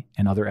currency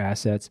and other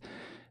assets.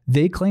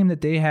 They claim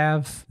that they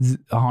have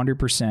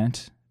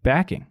 100%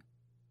 backing.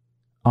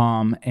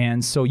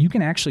 And so you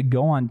can actually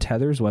go on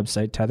Tether's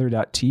website,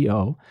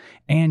 tether.to,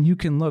 and you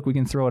can look, we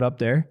can throw it up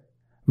there.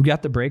 We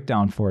got the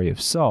breakdown for you.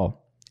 So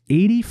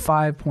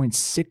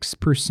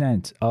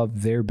 85.6%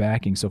 of their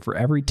backing. So for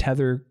every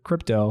Tether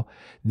crypto,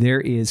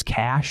 there is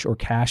cash or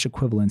cash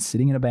equivalents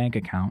sitting in a bank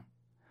account,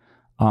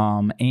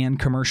 and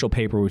commercial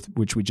paper,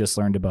 which we just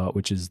learned about,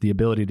 which is the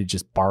ability to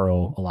just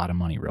borrow a lot of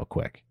money real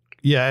quick.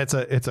 Yeah, it's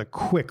a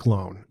quick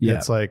loan. Yeah.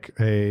 It's like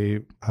a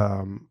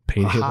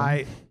payday high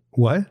loan?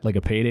 What? Like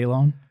a payday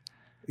loan?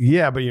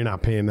 Yeah, but you're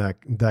not paying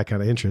that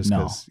kind of interest.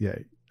 No. Yeah,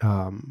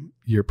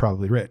 you're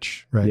probably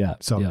rich, right? Yeah.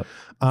 So it's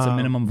a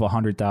minimum of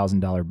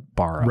 $100,000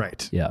 borrow.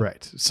 Right. Yeah.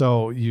 Right.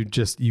 So you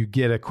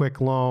get a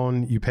quick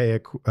loan, you pay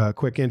a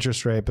quick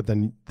interest rate, but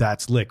then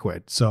that's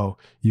liquid. So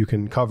you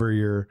can cover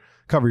your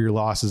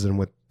losses, and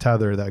with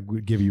Tether, that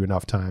would give you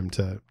enough time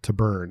to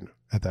burn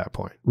at that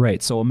point.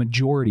 Right. So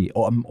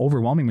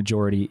overwhelming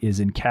majority is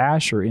in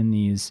cash or in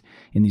these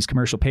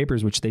commercial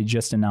papers, which they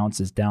just announced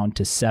is down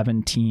to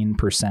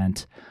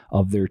 17%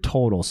 of their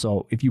total.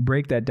 So if you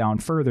break that down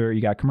further,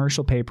 you got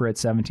commercial paper at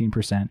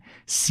 17%,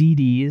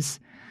 CDs,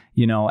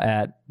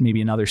 at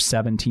maybe another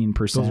 17%.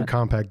 Those are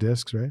compact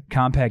discs, right?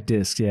 Compact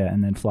discs, yeah,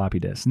 and then floppy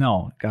disks.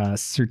 No,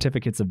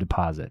 certificates of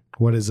deposit.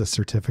 What is a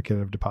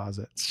certificate of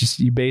deposit? It's just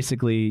you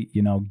basically,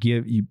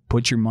 you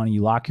put your money,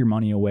 you lock your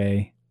money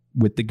away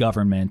with the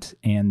government,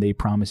 and they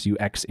promise you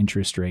X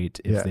interest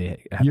rate if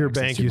they have your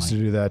bank used to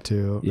do that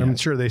too. Yeah. I'm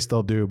sure they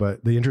still do,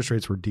 but the interest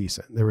rates were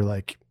decent. They were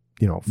like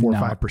 4 or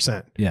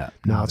 5%. Yeah.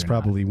 Now it's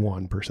probably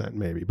 1%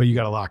 maybe, but you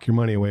got to lock your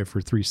money away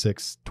for 3,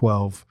 6,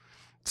 12,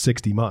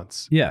 60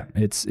 months. Yeah,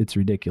 it's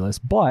ridiculous,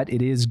 but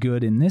it is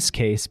good in this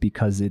case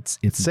because it's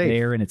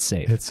there and it's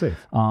safe. It's safe.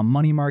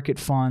 Money market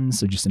funds,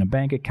 so just in a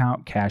bank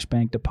account, cash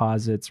bank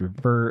deposits,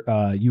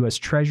 U.S.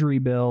 Treasury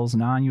bills,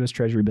 non-U.S.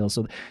 Treasury bills.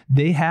 So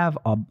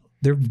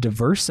they've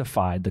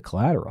diversified the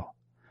collateral,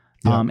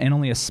 and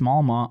only a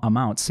small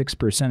amount,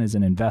 6%, is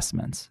in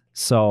investments.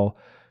 So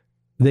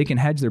they can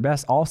hedge their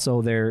best.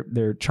 Also,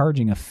 they're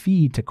charging a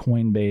fee to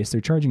Coinbase.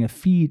 They're charging a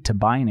fee to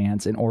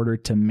Binance in order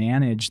to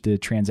manage the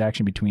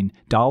transaction between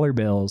dollar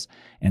bills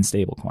and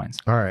stable coins.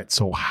 All right.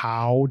 So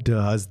how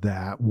does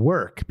that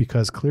work?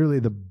 Because clearly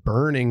the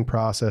burning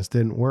process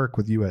didn't work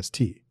with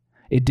UST.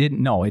 It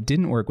didn't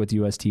work with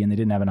UST, and they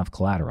didn't have enough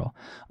collateral.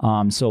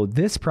 So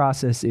this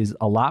process is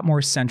a lot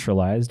more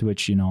centralized,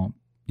 which,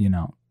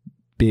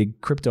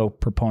 big crypto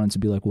proponents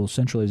would be like, well,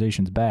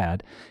 centralization's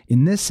bad.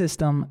 In this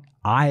system,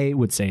 I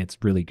would say it's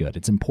really good.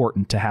 It's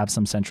important to have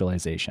some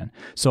centralization.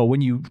 So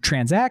when you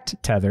transact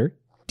Tether,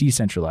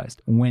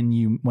 decentralized.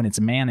 When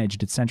it's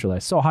managed, it's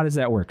centralized. So how does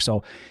that work?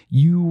 So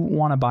you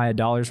want to buy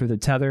 $1 worth of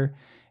Tether.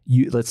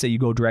 Let's say you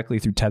go directly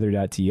through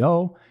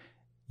tether.to.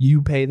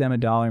 You pay them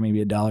 $1,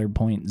 maybe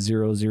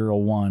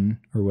 $1.001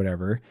 or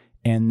whatever,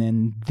 and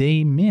then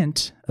they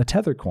mint a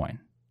Tether coin.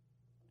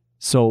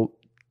 So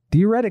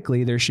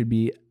theoretically, there should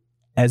be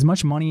as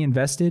much money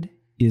invested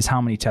is how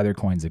many Tether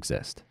coins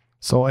exist.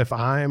 So if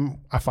I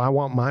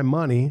want my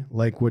money,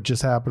 like what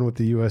just happened with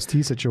the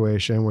UST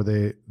situation, where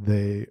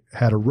they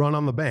had a run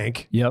on the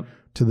bank,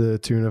 to the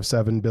tune of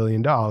 $7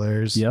 billion.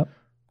 Yep.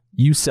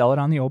 You sell it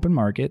on the open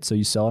market. So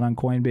you sell it on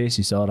Coinbase,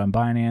 you sell it on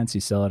Binance,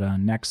 you sell it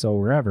on Nexo,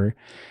 wherever.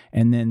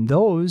 And then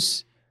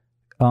those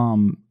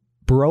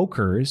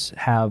brokers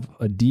have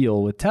a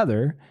deal with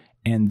Tether,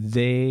 and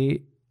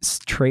they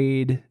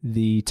trade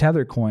the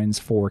Tether coins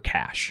for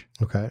cash.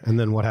 Okay. And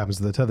then what happens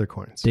to the Tether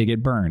coins? They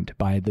get burned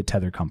by the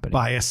Tether company.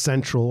 By a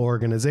central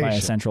organization.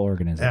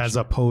 As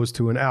opposed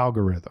to an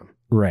algorithm.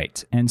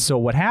 Right. And so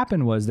what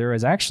happened was there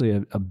was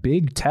actually a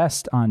big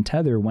test on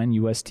Tether when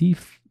UST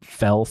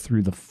fell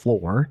through the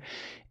floor.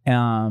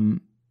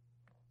 $10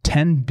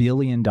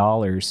 billion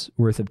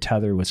worth of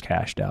Tether was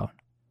cashed out.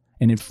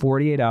 And in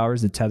 48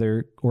 hours, the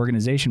Tether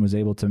organization was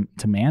able to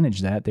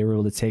manage that. They were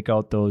able to take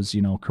out those,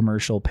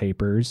 commercial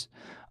papers,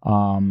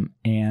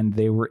 and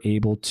they were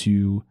able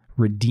to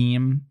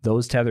redeem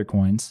those Tether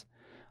coins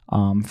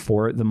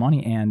for the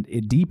money. And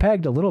it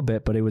depegged a little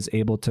bit, but it was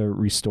able to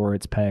restore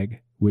its peg,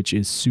 which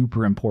is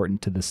super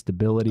important to the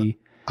stability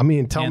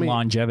and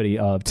longevity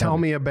of Tether. Tell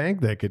me a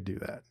bank that could do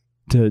that.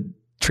 To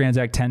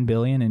transact 10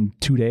 billion in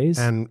 2 days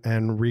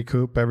and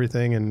recoup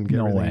everything and get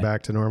everything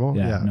back to normal.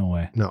 Yeah, no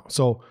way. No.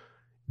 So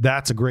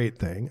that's a great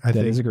thing. I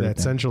think that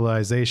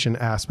centralization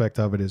aspect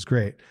of it is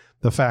great.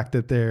 The fact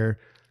that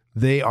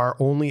they are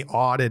only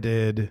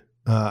audited,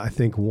 I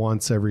think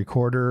once every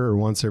quarter or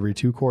once every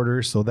 2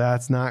 quarters. So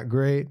that's not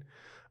great.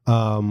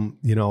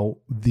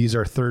 These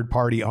are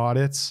third-party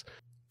audits.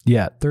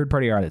 Yeah,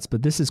 third-party audits.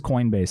 But this is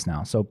Coinbase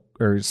now.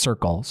 Or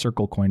Circle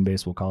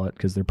Coinbase, we'll call it,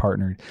 because they're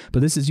partnered.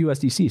 But this is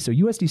USDC. So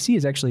USDC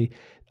is actually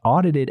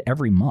audited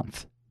every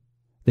month.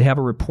 They have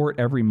a report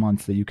every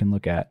month that you can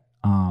look at.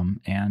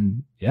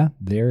 And yeah,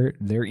 they're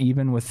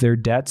even with their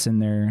debts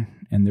and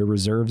their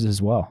reserves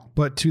as well.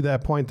 But to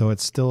that point, though,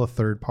 it's still a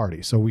third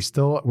party. So we're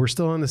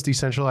still in this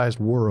decentralized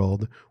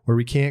world where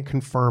we can't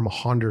confirm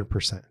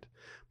 100%.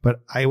 But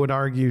I would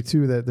argue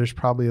too that there's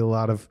probably a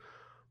lot of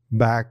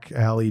back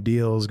alley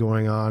deals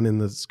going on in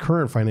this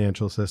current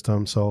financial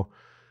system. So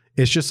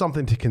it's just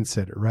something to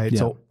consider, right? Yeah.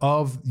 So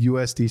of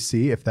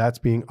USDC, if that's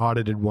being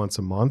audited once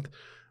a month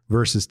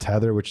versus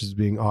Tether, which is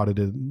being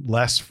audited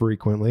less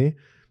frequently,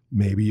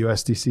 maybe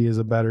USDC is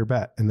a better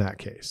bet in that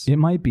case. It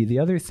might be. The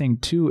other thing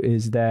too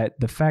is that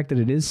the fact that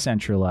it is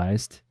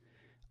centralized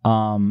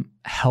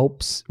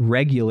helps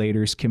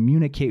regulators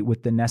communicate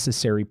with the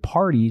necessary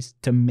parties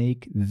to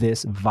make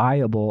this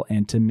viable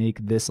and to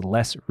make this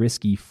less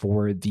risky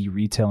for the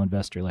retail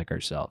investor like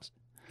ourselves.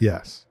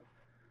 Yes.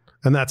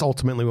 And that's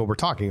ultimately what we're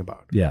talking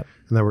about. Yeah.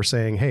 And then we're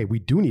saying, hey, we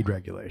do need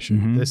regulation.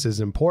 Mm-hmm. This is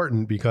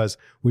important because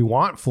we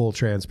want full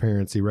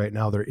transparency. Right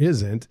now, there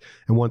isn't.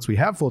 And once we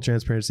have full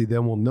transparency,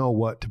 then we'll know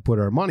what to put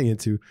our money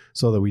into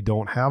so that we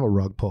don't have a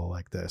rug pull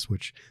like this,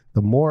 which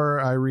the more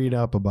I read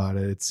up about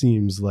it, it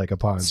seems like a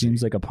Ponzi.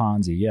 Seems like a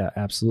Ponzi. Yeah,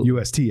 absolutely.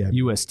 UST.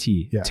 UST,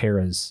 yeah.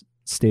 Terra's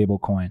stable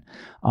coin.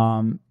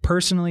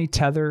 Personally,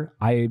 Tether,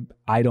 I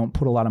don't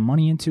put a lot of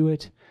money into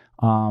it.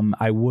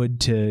 I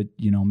would to,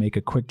 make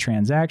a quick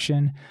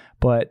transaction,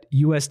 but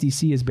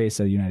USDC is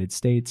based out of the United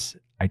States.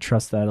 I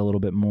trust that a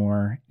little bit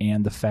more.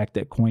 And the fact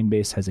that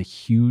Coinbase has a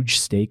huge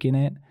stake in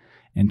it,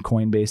 and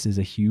Coinbase is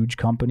a huge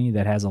company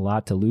that has a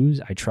lot to lose,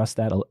 I trust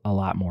that a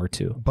lot more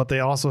too. But they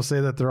also say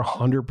that they're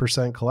 100%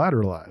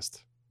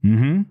 collateralized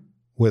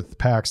with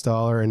Pax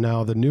Dollar. And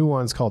now the new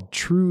one's called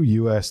True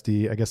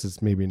USD. I guess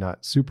it's maybe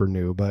not super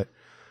new, but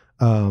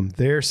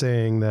they're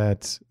saying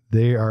that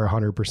they are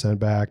 100%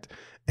 backed,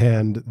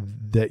 and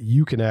that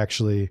you can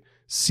actually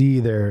see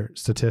their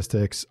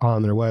statistics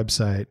on their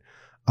website.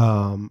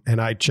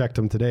 And I checked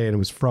them today, and it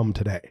was from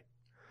today.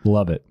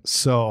 Love it.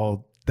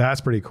 So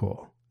that's pretty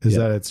cool, is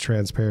that it's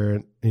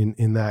transparent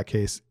in that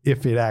case,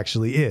 if it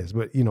actually is.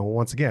 But,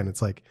 once again,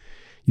 it's like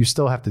you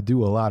still have to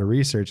do a lot of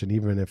research. And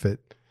even if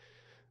it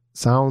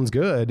sounds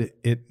good,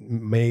 it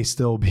may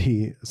still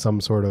be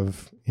some sort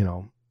of,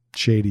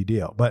 shady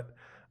deal. But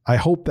I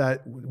hope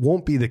that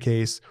won't be the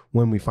case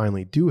when we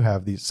finally do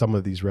have some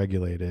of these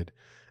regulated,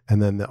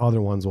 and then the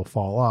other ones will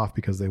fall off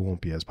because they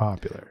won't be as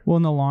popular. Well,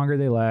 and the longer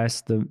they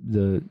last,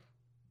 the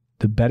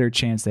better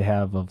chance they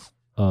have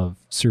of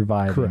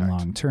surviving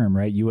long term,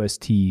 right?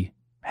 UST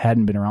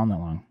hadn't been around that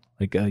long,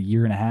 like a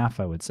year and a half,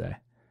 I would say,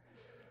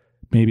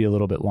 maybe a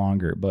little bit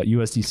longer. But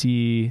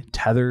USDC,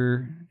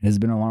 Tether has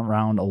been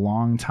around a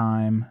long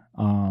time.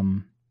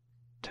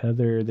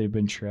 Tether, they've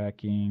been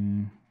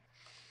tracking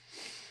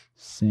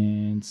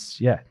since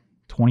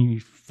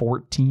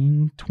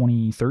 2014,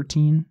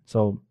 2013.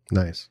 So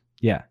nice.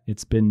 Yeah,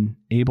 it's been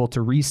able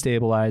to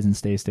restabilize and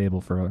stay stable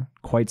for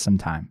quite some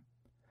time.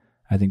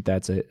 I think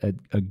that's a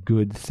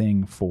good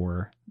thing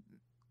for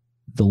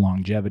the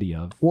longevity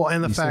of. Well,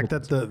 and the fact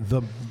that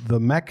the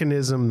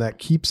mechanism that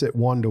keeps it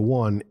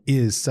 1-to-1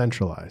 is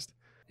centralized.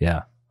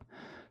 Yeah.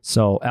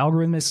 So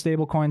algorithmic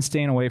stablecoins,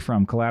 staying away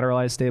from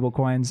collateralized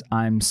stablecoins,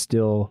 I'm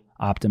still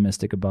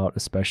optimistic about,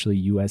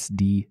 especially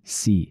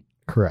USDC.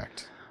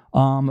 Correct.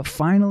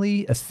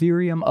 Finally,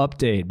 Ethereum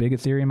update, big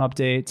Ethereum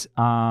update.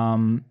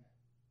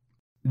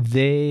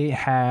 They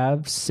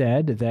have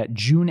said that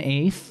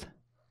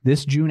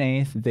this June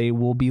 8th, they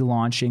will be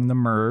launching the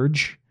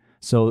merge.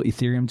 So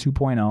Ethereum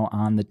 2.0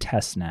 on the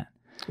testnet.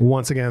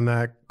 Once again,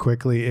 that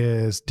quickly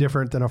is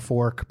different than a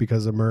fork,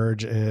 because a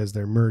merge is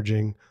they're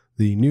merging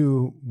the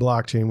new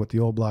blockchain with the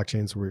old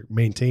blockchain. So we're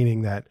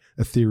maintaining that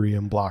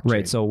Ethereum blockchain.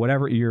 Right. So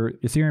whatever your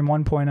Ethereum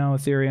 1.0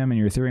 Ethereum and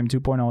your Ethereum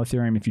 2.0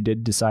 Ethereum, if you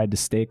did decide to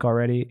stake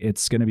already,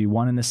 it's going to be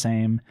one and the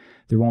same.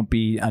 There won't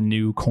be a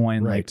new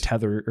coin like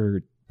Tether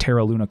or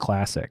Terra Luna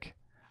Classic.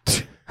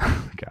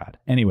 God.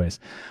 Anyways,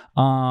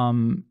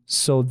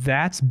 so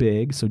that's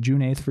big. So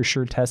June 8th for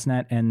sure,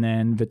 testnet. And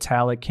then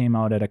Vitalik came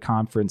out at a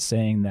conference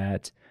saying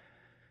that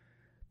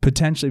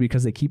potentially,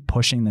 because they keep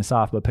pushing this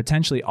off, but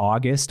potentially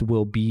August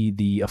will be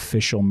the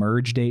official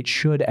merge date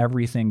should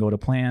everything go to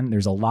plan.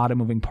 There's a lot of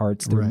moving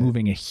parts. They're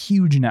moving a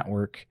huge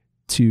network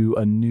to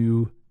a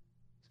new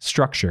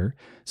structure.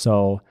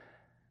 So,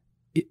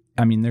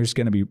 there's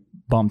going to be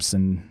bumps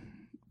and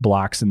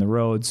blocks in the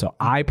road. So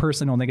I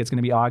personally don't think it's going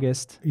to be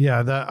August.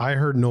 Yeah, that I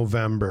heard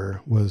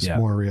November was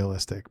more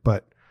realistic.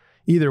 But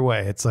either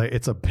way, it's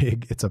a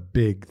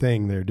big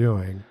thing they're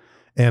doing.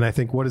 And I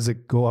think, what does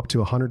it go up to,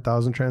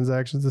 100,000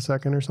 transactions a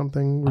second or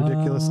something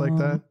ridiculous like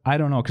that? I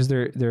don't know, because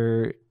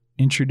they're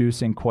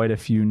introducing quite a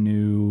few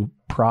new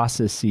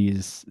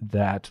processes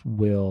that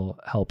will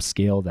help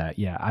scale that.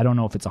 Yeah, I don't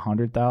know if it's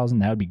 100,000.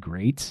 That would be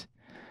great.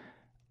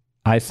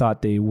 I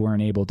thought they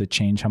weren't able to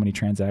change how many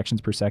transactions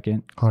per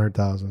second.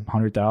 100,000.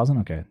 100,000?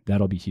 Okay,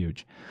 that'll be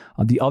huge.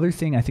 The other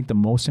thing, I think the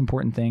most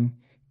important thing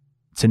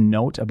to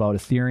note about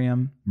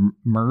Ethereum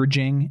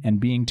merging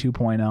and being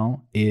 2.0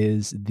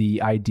 is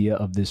the idea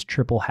of this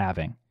triple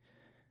halving.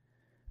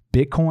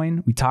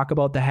 Bitcoin, we talk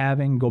about the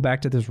halving. Go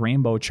back to this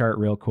rainbow chart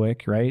real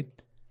quick, right?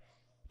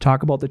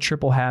 Talk about the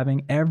triple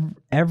halving.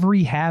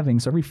 Every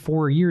halving, so every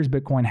 4 years,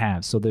 Bitcoin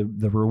halves. So the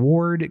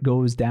reward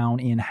goes down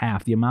in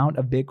half. The amount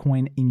of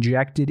Bitcoin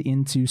injected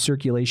into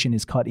circulation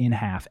is cut in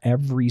half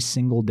every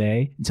single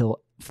day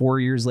until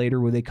 4 years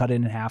later, where they cut it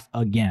in half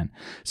again.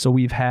 So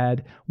we've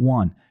had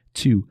 1,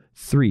 2,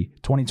 3.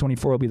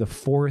 2024 will be the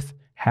fourth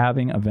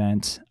halving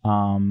event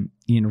in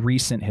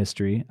recent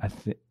history. That's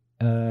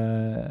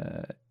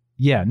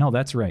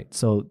right.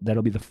 So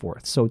that'll be the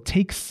fourth. So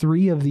take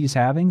 3 of these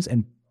halvings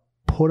and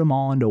put them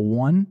all into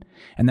one,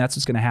 and that's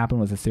what's going to happen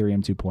with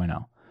Ethereum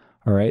 2.0.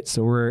 All right,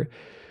 so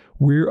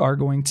we are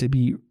going to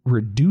be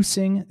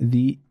reducing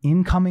the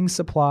incoming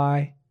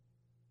supply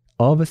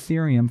of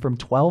Ethereum from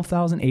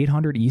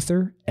 12,800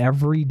 Ether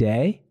every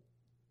day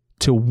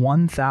to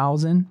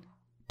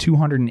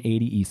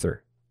 1,280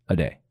 Ether a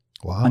day.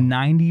 Wow. A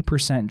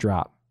 90%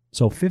 drop.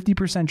 So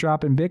 50%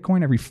 drop in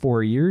Bitcoin every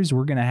 4 years.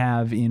 We're going to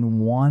have, in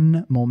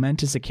one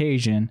momentous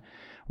occasion,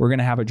 we're going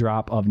to have a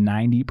drop of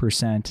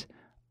 90%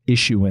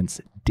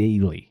 issuance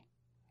daily.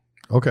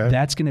 Okay.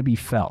 That's going to be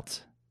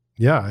felt.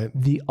 Yeah.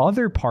 The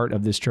other part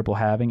of this triple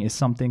halving is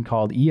something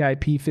called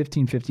EIP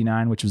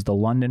 1559, which was the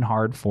London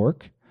hard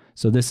fork.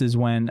 So this is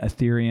when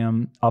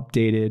Ethereum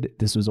updated.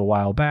 This was a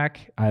while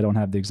back. I don't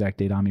have the exact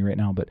date on me right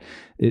now, but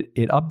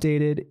it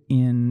updated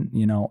in,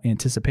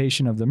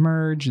 anticipation of the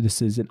merge.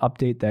 This is an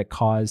update that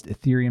caused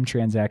Ethereum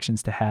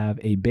transactions to have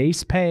a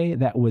base pay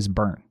that was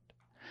burned.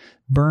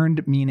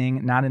 Burned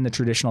meaning not in the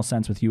traditional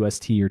sense with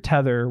UST or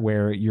Tether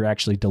where you're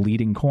actually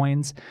deleting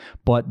coins,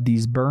 but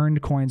these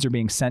burned coins are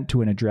being sent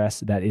to an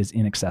address that is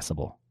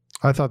inaccessible.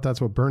 I thought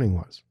that's what burning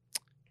was.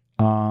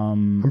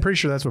 I'm pretty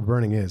sure that's what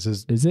burning is.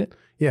 Is it?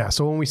 Yeah.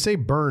 So when we say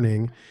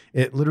burning,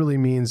 it literally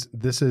means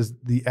this is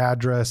the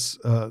address,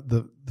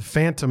 the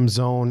phantom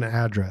zone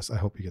address. I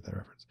hope you get that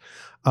reference.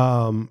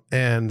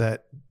 And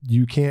that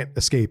you can't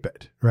escape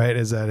it, right?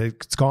 Is that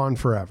it's gone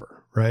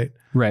forever, right?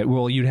 Right.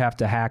 Well, you'd have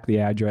to hack the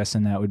address,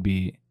 and that would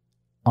be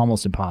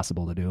almost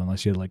impossible to do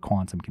unless you had like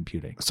quantum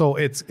computing. So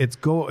it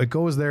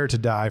goes there to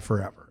die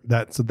forever.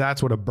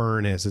 That's what a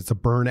burn is. It's a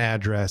burn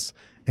address,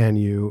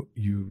 and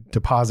you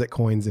deposit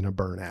coins in a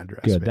burn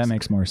address. Good. Basically. That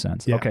makes more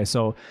sense. Yeah. Okay.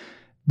 So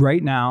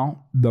right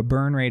now the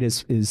burn rate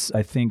is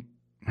I think,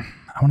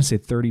 I want to say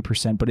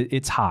 30%, but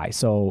it's high.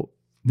 So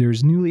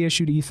there's newly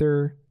issued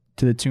Ether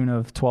to the tune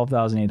of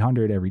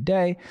 12,800 every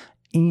day.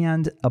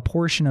 And a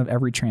portion of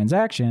every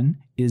transaction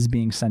is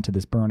being sent to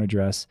this burn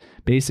address,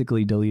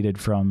 basically deleted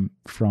from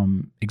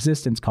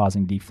existence,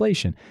 causing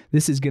deflation.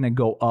 This is going to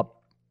go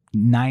up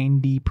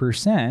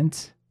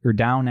 90% or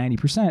down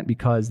 90%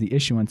 because the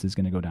issuance is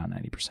going to go down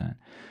 90%.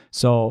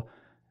 So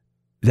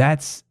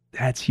that's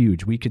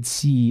huge. We could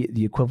see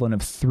the equivalent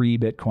of 3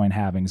 Bitcoin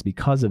halvings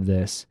because of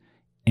this.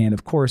 And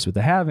of course, with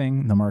the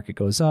halving, the market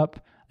goes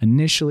up.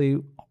 Initially,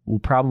 we'll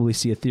probably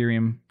see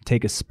Ethereum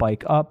take a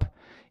spike up.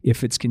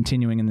 If it's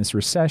continuing in this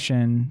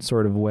recession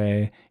sort of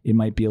way, it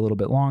might be a little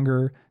bit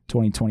longer,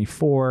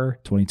 2024,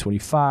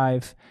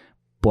 2025,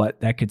 but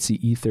that could see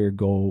Ether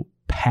go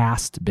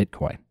past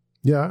Bitcoin.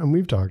 Yeah, and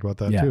we've talked about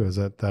that too, is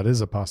that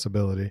is a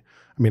possibility.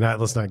 I mean,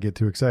 let's not get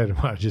too excited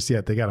about it just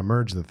yet. They got to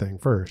merge the thing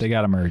first. They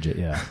got to merge it,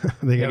 yeah.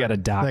 they got to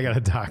dock. They got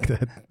to dock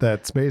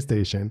that space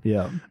station.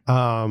 Yeah.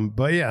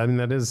 But yeah, I mean,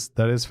 that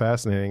is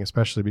fascinating,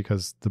 especially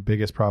because the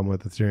biggest problem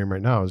with Ethereum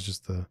right now is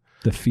just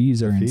the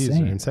fees are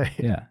insane.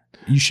 Yeah.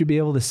 You should be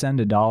able to send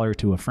 $1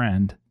 to a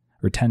friend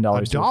or $10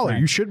 to a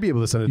friend. You should be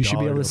able to send $1. You should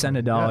be able to send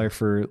 $1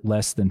 for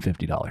less than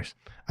 $50.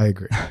 I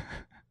agree.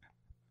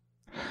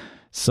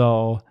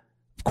 So,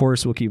 of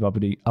course, we'll keep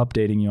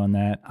updating you on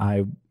that.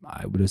 I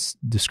would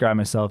describe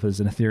myself as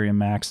an Ethereum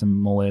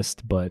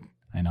maximalist, but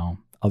I know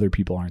other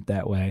people aren't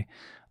that way.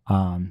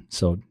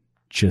 So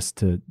just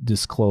to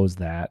disclose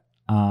that,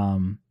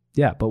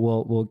 but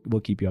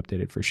we'll keep you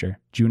updated for sure.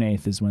 June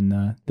 8th is when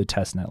the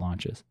testnet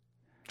launches.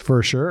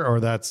 For sure,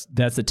 or that's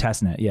the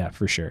testnet, yeah,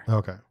 for sure.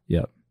 Okay.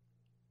 Yep.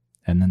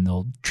 And then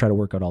they'll try to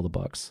work out all the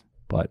bugs,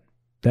 but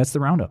that's the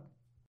roundup.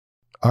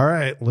 All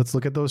right, let's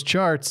look at those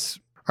charts.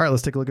 All right,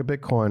 let's take a look at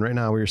Bitcoin. Right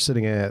now, we're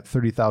sitting at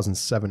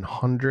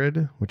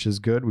 30,700, which is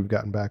good. We've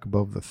gotten back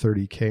above the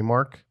 30K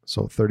mark.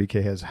 So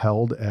 30K has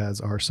held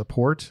as our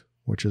support,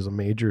 which is a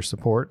major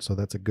support. So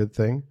that's a good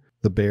thing.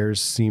 The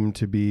bears seem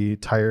to be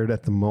tired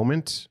at the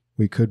moment.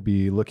 We could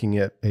be looking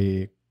at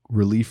a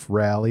relief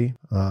rally.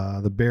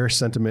 The bear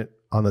sentiment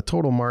on the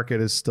total market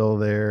is still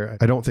there.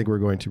 I don't think we're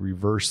going to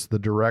reverse the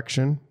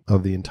direction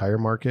of the entire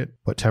market,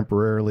 but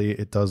temporarily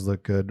it does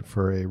look good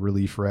for a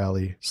relief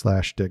rally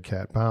 / dead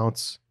cat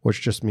bounce,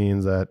 which just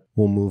means that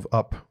we'll move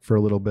up for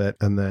a little bit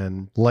and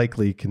then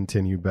likely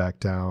continue back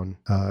down.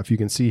 If you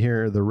can see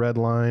here, the red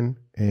line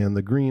and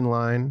the green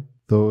line,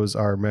 those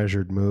are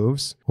measured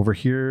moves. Over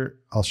here,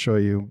 I'll show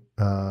you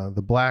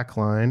the black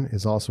line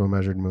is also a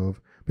measured move.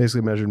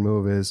 Basically, a measured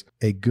move is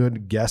a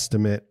good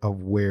guesstimate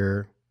of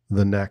where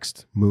the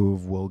next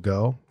move will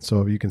go.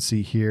 So you can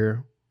see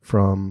here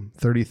from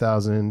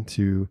 30,000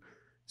 to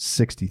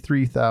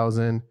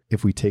 63,000.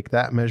 If we take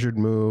that measured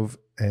move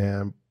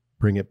and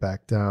bring it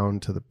back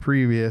down to the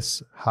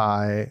previous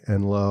high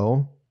and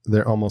low,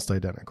 they're almost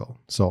identical.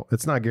 So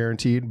it's not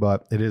guaranteed,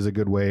 but it is a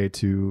good way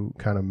to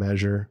kind of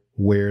measure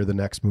where the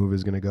next move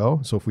is going to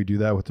go. So if we do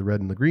that with the red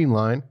and the green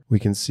line, we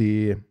can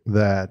see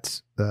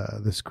that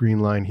this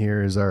green line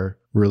here is our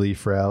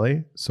relief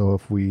rally. So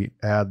if we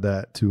add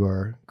that to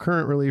our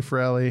current relief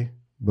rally,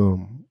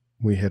 boom,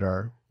 we hit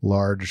our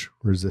large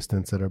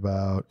resistance at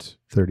about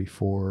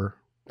 34.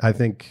 I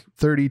think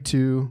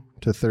 32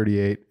 to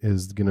 38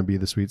 is going to be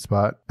the sweet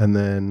spot. And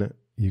then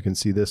you can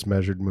see this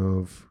measured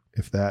move.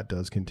 If that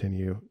does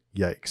continue,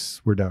 yikes,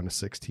 we're down to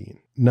 16.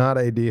 Not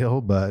ideal,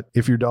 but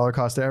if you're dollar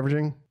cost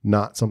averaging,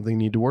 not something you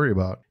need to worry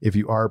about. If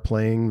you are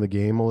playing the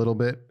game a little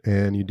bit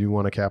and you do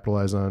want to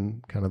capitalize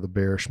on kind of the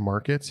bearish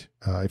market,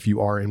 if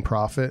you are in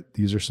profit,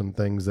 these are some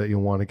things that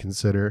you'll want to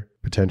consider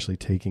potentially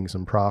taking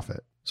some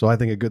profit. So I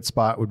think a good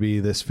spot would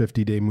be this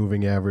 50-day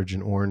moving average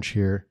in orange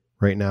here,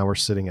 Right now we're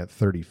sitting at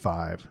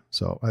 35.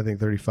 So I think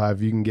 35,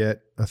 if you can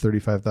get a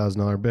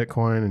 $35,000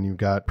 Bitcoin and you've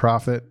got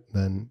profit,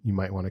 then you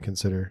might want to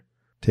consider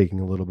taking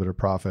a little bit of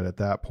profit at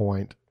that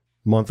point.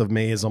 Month of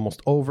May is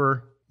almost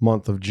over.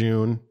 Month of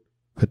June,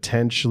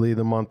 potentially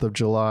the month of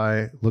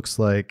July. Looks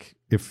like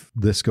if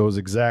this goes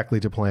exactly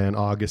to plan,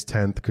 August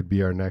 10th could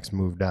be our next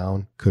move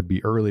down. Could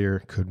be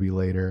earlier, could be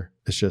later.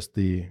 It's just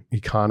the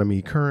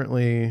economy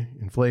currently,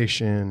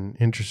 inflation,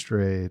 interest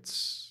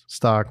rates,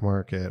 stock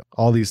market,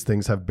 all these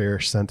things have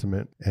bearish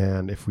sentiment.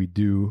 And if we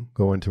do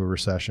go into a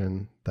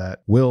recession,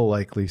 that will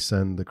likely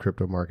send the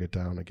crypto market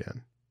down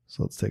again.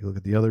 So let's take a look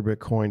at the other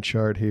Bitcoin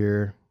chart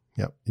here.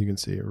 Yep, you can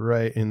see it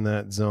right in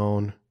that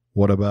zone.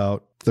 What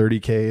about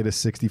 30K to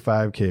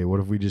 65K? What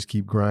if we just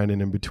keep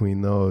grinding in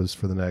between those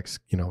for the next,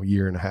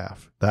 year and a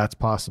half? That's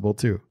possible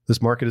too.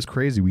 This market is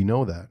crazy. We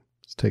know that.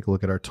 Let's take a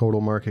look at our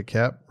total market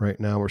cap. Right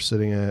now we're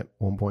sitting at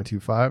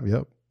 1.25.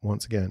 Yep.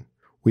 Once again,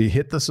 we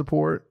hit the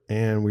support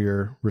and we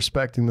are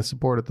respecting the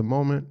support at the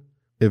moment.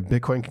 If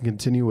Bitcoin can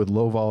continue with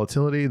low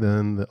volatility,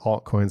 then the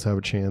altcoins have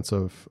a chance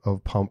of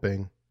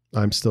pumping.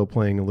 I'm still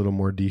playing a little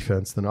more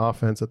defense than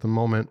offense at the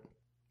moment,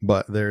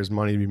 but there's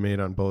money to be made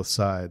on both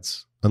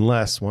sides.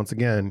 Unless, once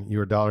again,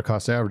 you're dollar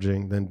cost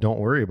averaging, then don't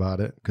worry about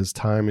it because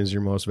time is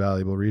your most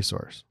valuable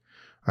resource.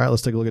 All right,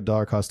 let's take a look at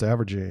dollar cost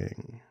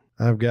averaging.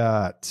 I've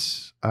got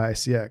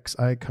ICX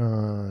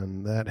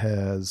icon that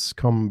has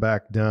come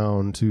back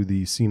down to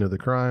the scene of the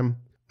crime.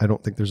 I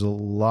don't think there's a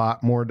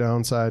lot more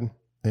downside.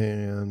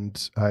 And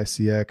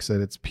ICX at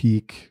its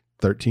peak,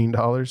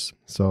 $13.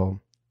 So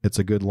it's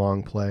a good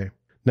long play.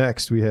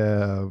 Next, we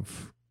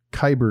have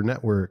Kyber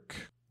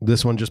Network.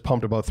 This one just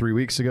pumped about 3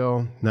 weeks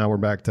ago. Now we're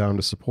back down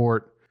to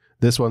support.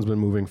 This one's been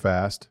moving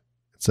fast.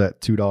 It's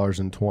at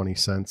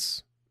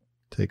 $2.20.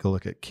 Take a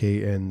look at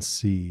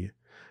KNC.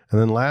 And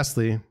then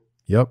lastly,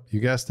 yep, you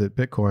guessed it,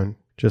 Bitcoin.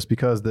 Just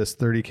because this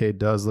 30K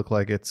does look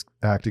like it's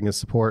acting as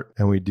support,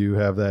 and we do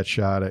have that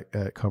shot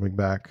at coming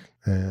back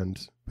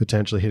and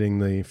potentially hitting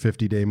the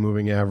 50-day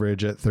moving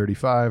average at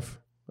 35,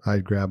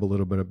 I'd grab a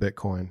little bit of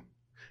Bitcoin.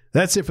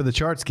 That's it for the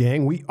charts,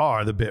 gang. We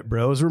are the Bit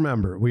Bros.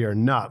 Remember, we are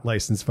not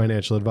licensed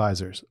financial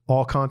advisors.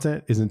 All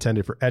content is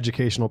intended for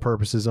educational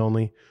purposes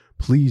only.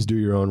 Please do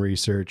your own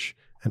research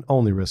and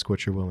only risk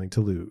what you're willing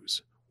to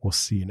lose. We'll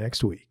see you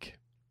next week.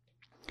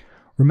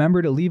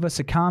 Remember to leave us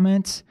a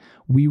comment.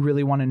 We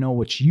really want to know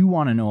what you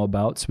want to know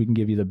about so we can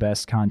give you the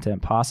best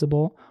content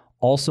possible.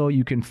 Also,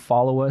 you can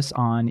follow us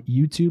on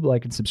YouTube,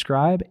 like and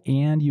subscribe,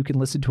 and you can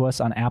listen to us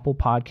on Apple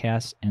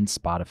Podcasts and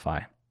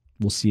Spotify.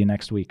 We'll see you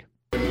next week.